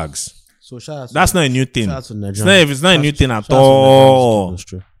industry bags. So shout out to That's not a new thing. shout out to It's Nigerian. not, it's not a new thing at Shout out to Nigerian all.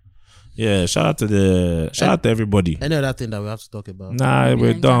 industry. Yeah, shout out to everybody. Any other thing that we have to talk about? Nah, we're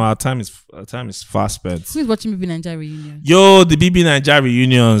Nigeria. done. Our time is fast spent. Who is watching BB Nigeria reunion? Yo, the BB Nigeria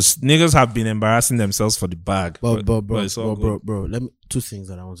reunions, niggas have been embarrassing themselves for the bag. Bro, it's all good. bro. Let me 2 things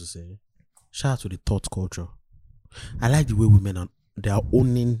that I want to say. Shout out to the thought culture. I like the way women they are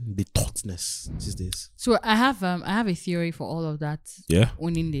owning the thoughtness these days. So I have a theory for all of that. Yeah.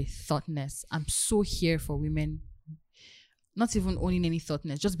 Owning the thoughtness. I'm so here for women. Not even owning any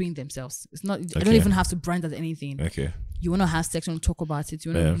thoughtness, just being themselves. It's not. I don't even have to brand as anything. Okay. You want to have sex and talk about it.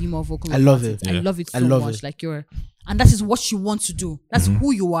 You want to be more vocal. I love about it. I Yeah. love it so I love much. it. Like and that is what you want to do. That's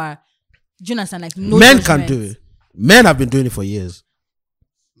who you are. Do you understand? Like no Men judgment. can do it. Men have been doing it for years.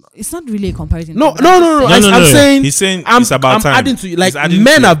 It's not really a comparison. No. thing, but I'm just saying- I'm saying He's saying I'm, it's about I'm time. adding to you. Like He's adding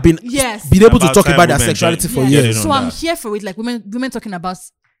men to- have been Yes. been able to About talk time about their women sexuality join. for Yeah, years. they don't So I'm that. here for it. Like women talking about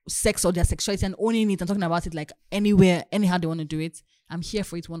sex or their sexuality and owning it and talking about it like anywhere, anyhow they want to do it. I'm here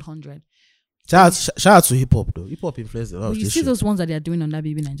for it 100. Shout out to hip hop though. Hip hop influenced a lot But of you this see shit. those ones that they are doing on that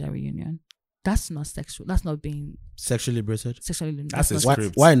Baby Nigeria reunion. That's not sexual. That's not being Sexually liberated. sexually. That's a not, Why,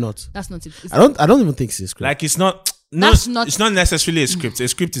 script. why not? that's not it. It's I don't even think it's a script. Like it's not. No, That's not- it's not necessarily a script. A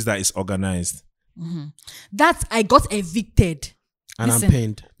script is that it's organized. that I got evicted. and listen. I'm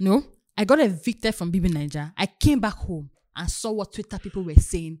pained. No, I got evicted from Baby Nigeria. I came back home and saw what Twitter people were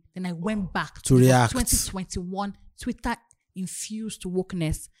saying. Then I went back To react. 2021 Twitter infused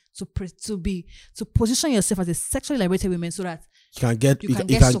wokeness to position yourself as a sexually liberated woman so that You can get you you can can,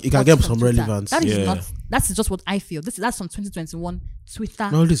 get you can support get from some Twitter. relevance. That is Yeah. not. That's just what I feel. That's from 2021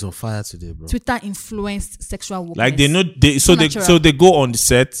 Twitter. No, this on fire today, bro. Twitter influenced sexual wokeness. Like they know so Natural. they go on the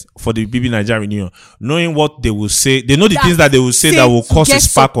set for the BB Nigeria reunion, knowing what they will say. They know the That things that they will say that will to cause a get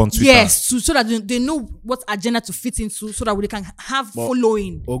spark on Twitter. Yes, so that they know what agenda to fit into, so that they can have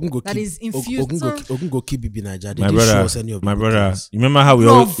following Ogun go that keep, is infused. Ogun go keep BB Nigeria. They My didn't show brother, us any of my the brother. things. You remember how we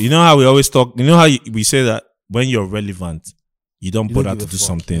Love. always, you know how we always talk. You know how we say that when you're relevant, you don't You don't bother give to a do fuck.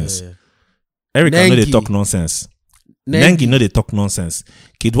 some things. Yeah, yeah. Eric, I know they Nengi. talk nonsense. Nengi. Nengi, know they talk nonsense.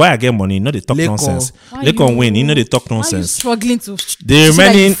 Kid, why I get money? You know they talk Lekon. nonsense. Why Lekon you- win. You know they talk Why are you nonsense. struggling to The so that you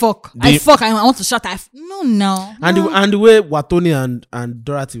remaining- fuck? the- I fuck. I want to shut. No. And the way Watoni and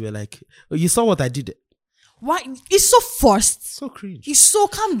Dorothy were like, oh, you saw what I did. Why? It's so forced. So cringe. It's so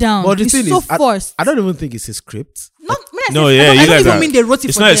calm down. But the it's thing so is, forced. I don't even think it's a script. No, No, I yeah, don't you guys even are- mean they wrote it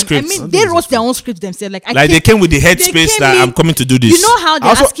it's for not a them. script. I mean, I they think it's wrote a their own script themselves. Like, Like they came with the headspace came that in- I'm coming to do this. You know how they're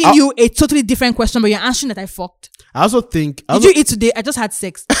Also, asking you a totally different question, but you're answering that I fucked. I also think. Did you eat today? I just had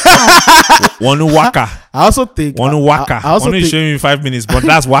sex. One waka. I also think. One waka. I also One is think. showing me 5 minutes, but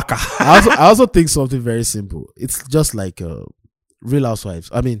that's waka. I also think something very simple. It's just like Real Housewives.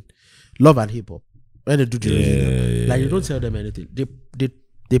 I mean, Love and Hip Hop. When they do the reunion, like you don't tell them anything.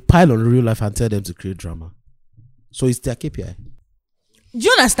 They pile on real life and tell them to create drama. So it's their KPI. Do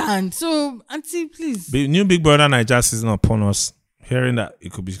you understand? So, Auntie, please. New Big Brother Nigeria season upon us. Hearing that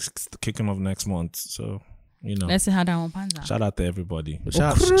it could be kicking off next month. So, you know. Let's see how that one pans out. Shout out to everybody.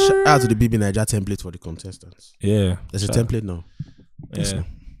 Shout out to the BB Nigeria template for the contestants. Yeah. There's a Shout- template now. Yeah.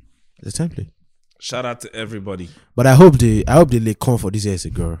 There's a template. Shout out to everybody. But I hope the Lecon for this year is a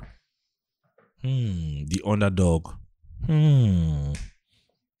girl. The underdog.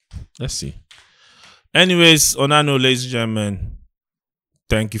 Let's see. Anyways, on that note, ladies and gentlemen,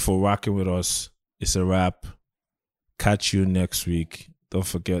 thank you for rocking with us. It's a wrap. Catch you next week. Don't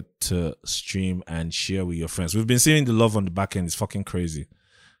forget to stream and share with your friends. We've been seeing the love on the back end. It's fucking crazy.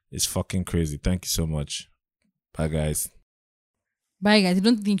 It's fucking crazy. Thank you so much. Bye, guys. Bye, guys. I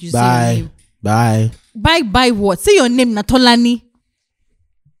don't think you say your name. Bye. Bye, what? Say your name, Natolani.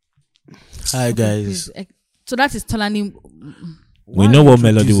 Hi, guys. Please. So that is Tolani. We know what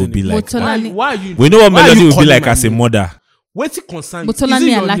melody will be like. Motolani. Why are you? We know what why are melody you will be calling like my as a name? mother. What's it concern? Is it Motolani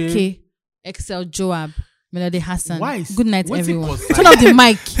your name? Alake, Excel Joab, Melody Hassan. Why is- Good night, what's it everyone. concern? Turn off the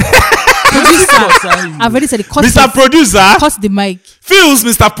mic. Producer, Concern you? I've already said it. Cut Mr. it. Producer, Cut the mic. feels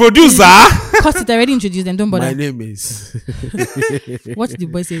Mr. Producer. Cut it. I already introduced them. Don't My bother. name is. Watch the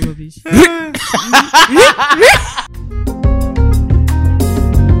boy say rubbish.